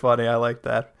was really funny. I liked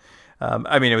that.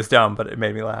 I mean, it was dumb, but it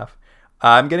made me laugh.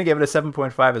 I'm going to give it a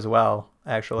 7.5 as well,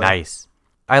 actually. Nice.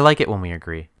 I like it when we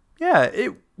agree. Yeah,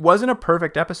 it wasn't a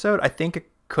perfect episode. I think it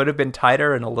could have been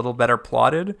tighter and a little better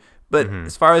plotted. But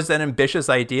as far as an ambitious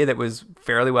idea that was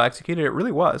fairly well executed, it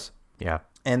really was. Yeah.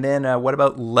 And then what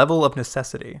about level of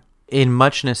necessity? In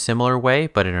much in a similar way,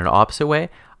 but in an opposite way,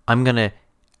 I'm going to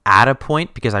add a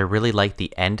point because I really like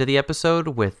the end of the episode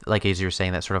with, like, as you're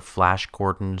saying, that sort of Flash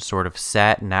Gordon sort of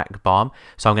set and that bomb.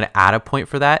 So I'm going to add a point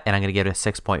for that, and I'm going to give it a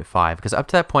 6.5 because up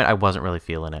to that point, I wasn't really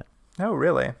feeling it. Oh,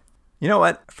 really? You know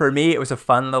what? For me, it was a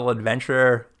fun little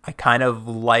adventure. I kind of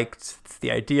liked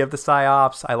the idea of the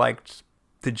PSYOPs. I liked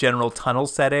the general tunnel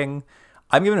setting.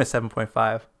 I'm giving it a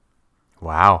 7.5.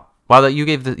 Wow. Wow, you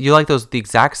like the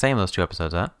exact same, those 2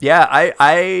 episodes, huh? Yeah,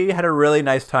 I had a really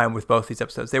nice time with both these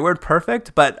episodes. They weren't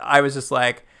perfect, but I was just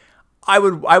like, I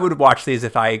would watch these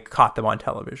if I caught them on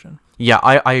television. Yeah,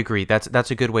 I agree.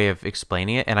 That's a good way of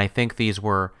explaining it, and I think these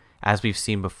were, as we've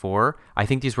seen before, I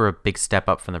think these were a big step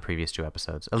up from the previous 2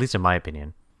 episodes, at least in my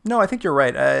opinion. No, I think you're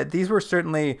right. These were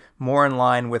certainly more in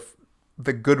line with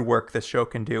the good work this show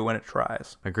can do when it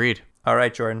tries. Agreed. All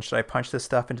right, Jordan, should I punch this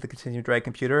stuff into the Continue Drag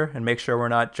computer and make sure we're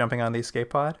not jumping on the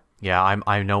escape pod? Yeah,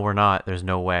 I know we're not. There's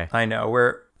no way. I know.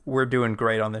 We're doing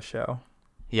great on this show.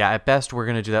 Yeah, at best we're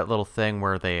gonna do that little thing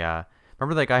where they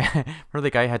remember that guy remember the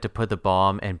guy had to put the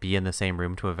bomb and be in the same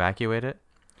room to evacuate it?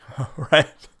 Right.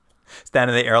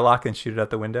 Stand in the airlock and shoot it out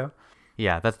the window.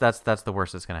 Yeah, that's the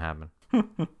worst that's gonna happen.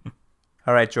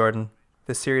 All right, Jordan.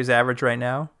 The series average right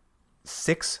now,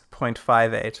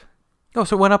 6.58. Oh,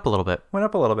 so it went up a little bit. Went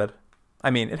up a little bit. I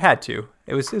mean, it had to.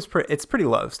 It's pretty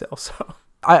low still. So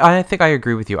I think I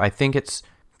agree with you. I think it's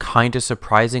kind of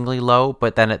surprisingly low,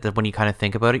 but then when you kind of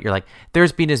think about it, you're like,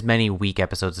 there's been as many weak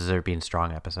episodes as there have been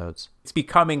strong episodes. It's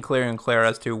becoming clearer and clearer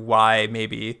as to why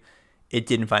maybe it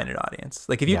didn't find an audience.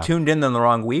 Like if you tuned in on the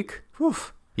wrong week,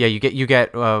 oof. Yeah, you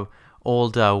get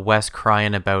old Wes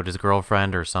crying about his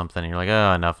girlfriend or something, and you're like,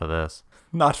 oh, enough of this.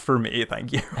 Not for me,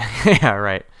 thank you. Yeah,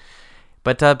 right.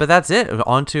 But that's it.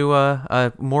 On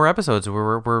to more episodes.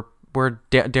 We're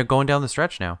going down the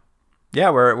stretch now. Yeah,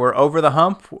 we're over the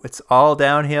hump. It's all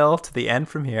downhill to the end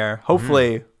from here.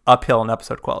 Hopefully uphill in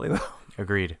episode quality, though.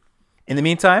 Agreed. In the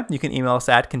meantime, you can email us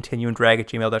at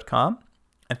continuumdrag@gmail.com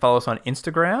and follow us on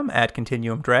Instagram at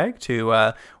continuumdrag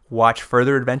to watch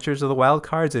further adventures of the wild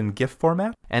cards in GIF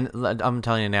format. And I'm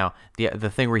telling you now, the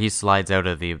thing where he slides out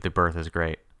of the berth is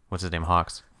great. What's his name?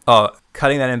 Hawks. Oh,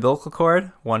 cutting that umbilical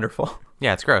cord? Wonderful.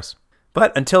 Yeah, it's gross.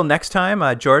 But until next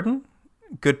time, Jordan,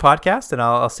 good podcast, and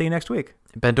I'll see you next week.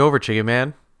 Bend over, Chicken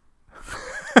Man.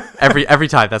 every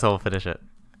time. That's how we'll finish it.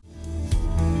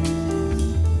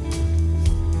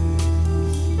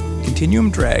 Continuum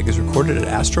Drag is recorded at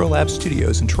Astrolab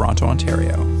Studios in Toronto,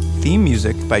 Ontario. Theme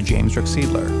music by James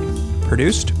Ruxedler.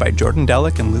 Produced by Jordan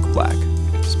Delic and Luke Black.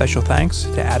 Special thanks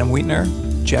to Adam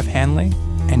Wheatner, Jeff Hanley,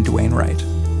 and Dwayne Wright.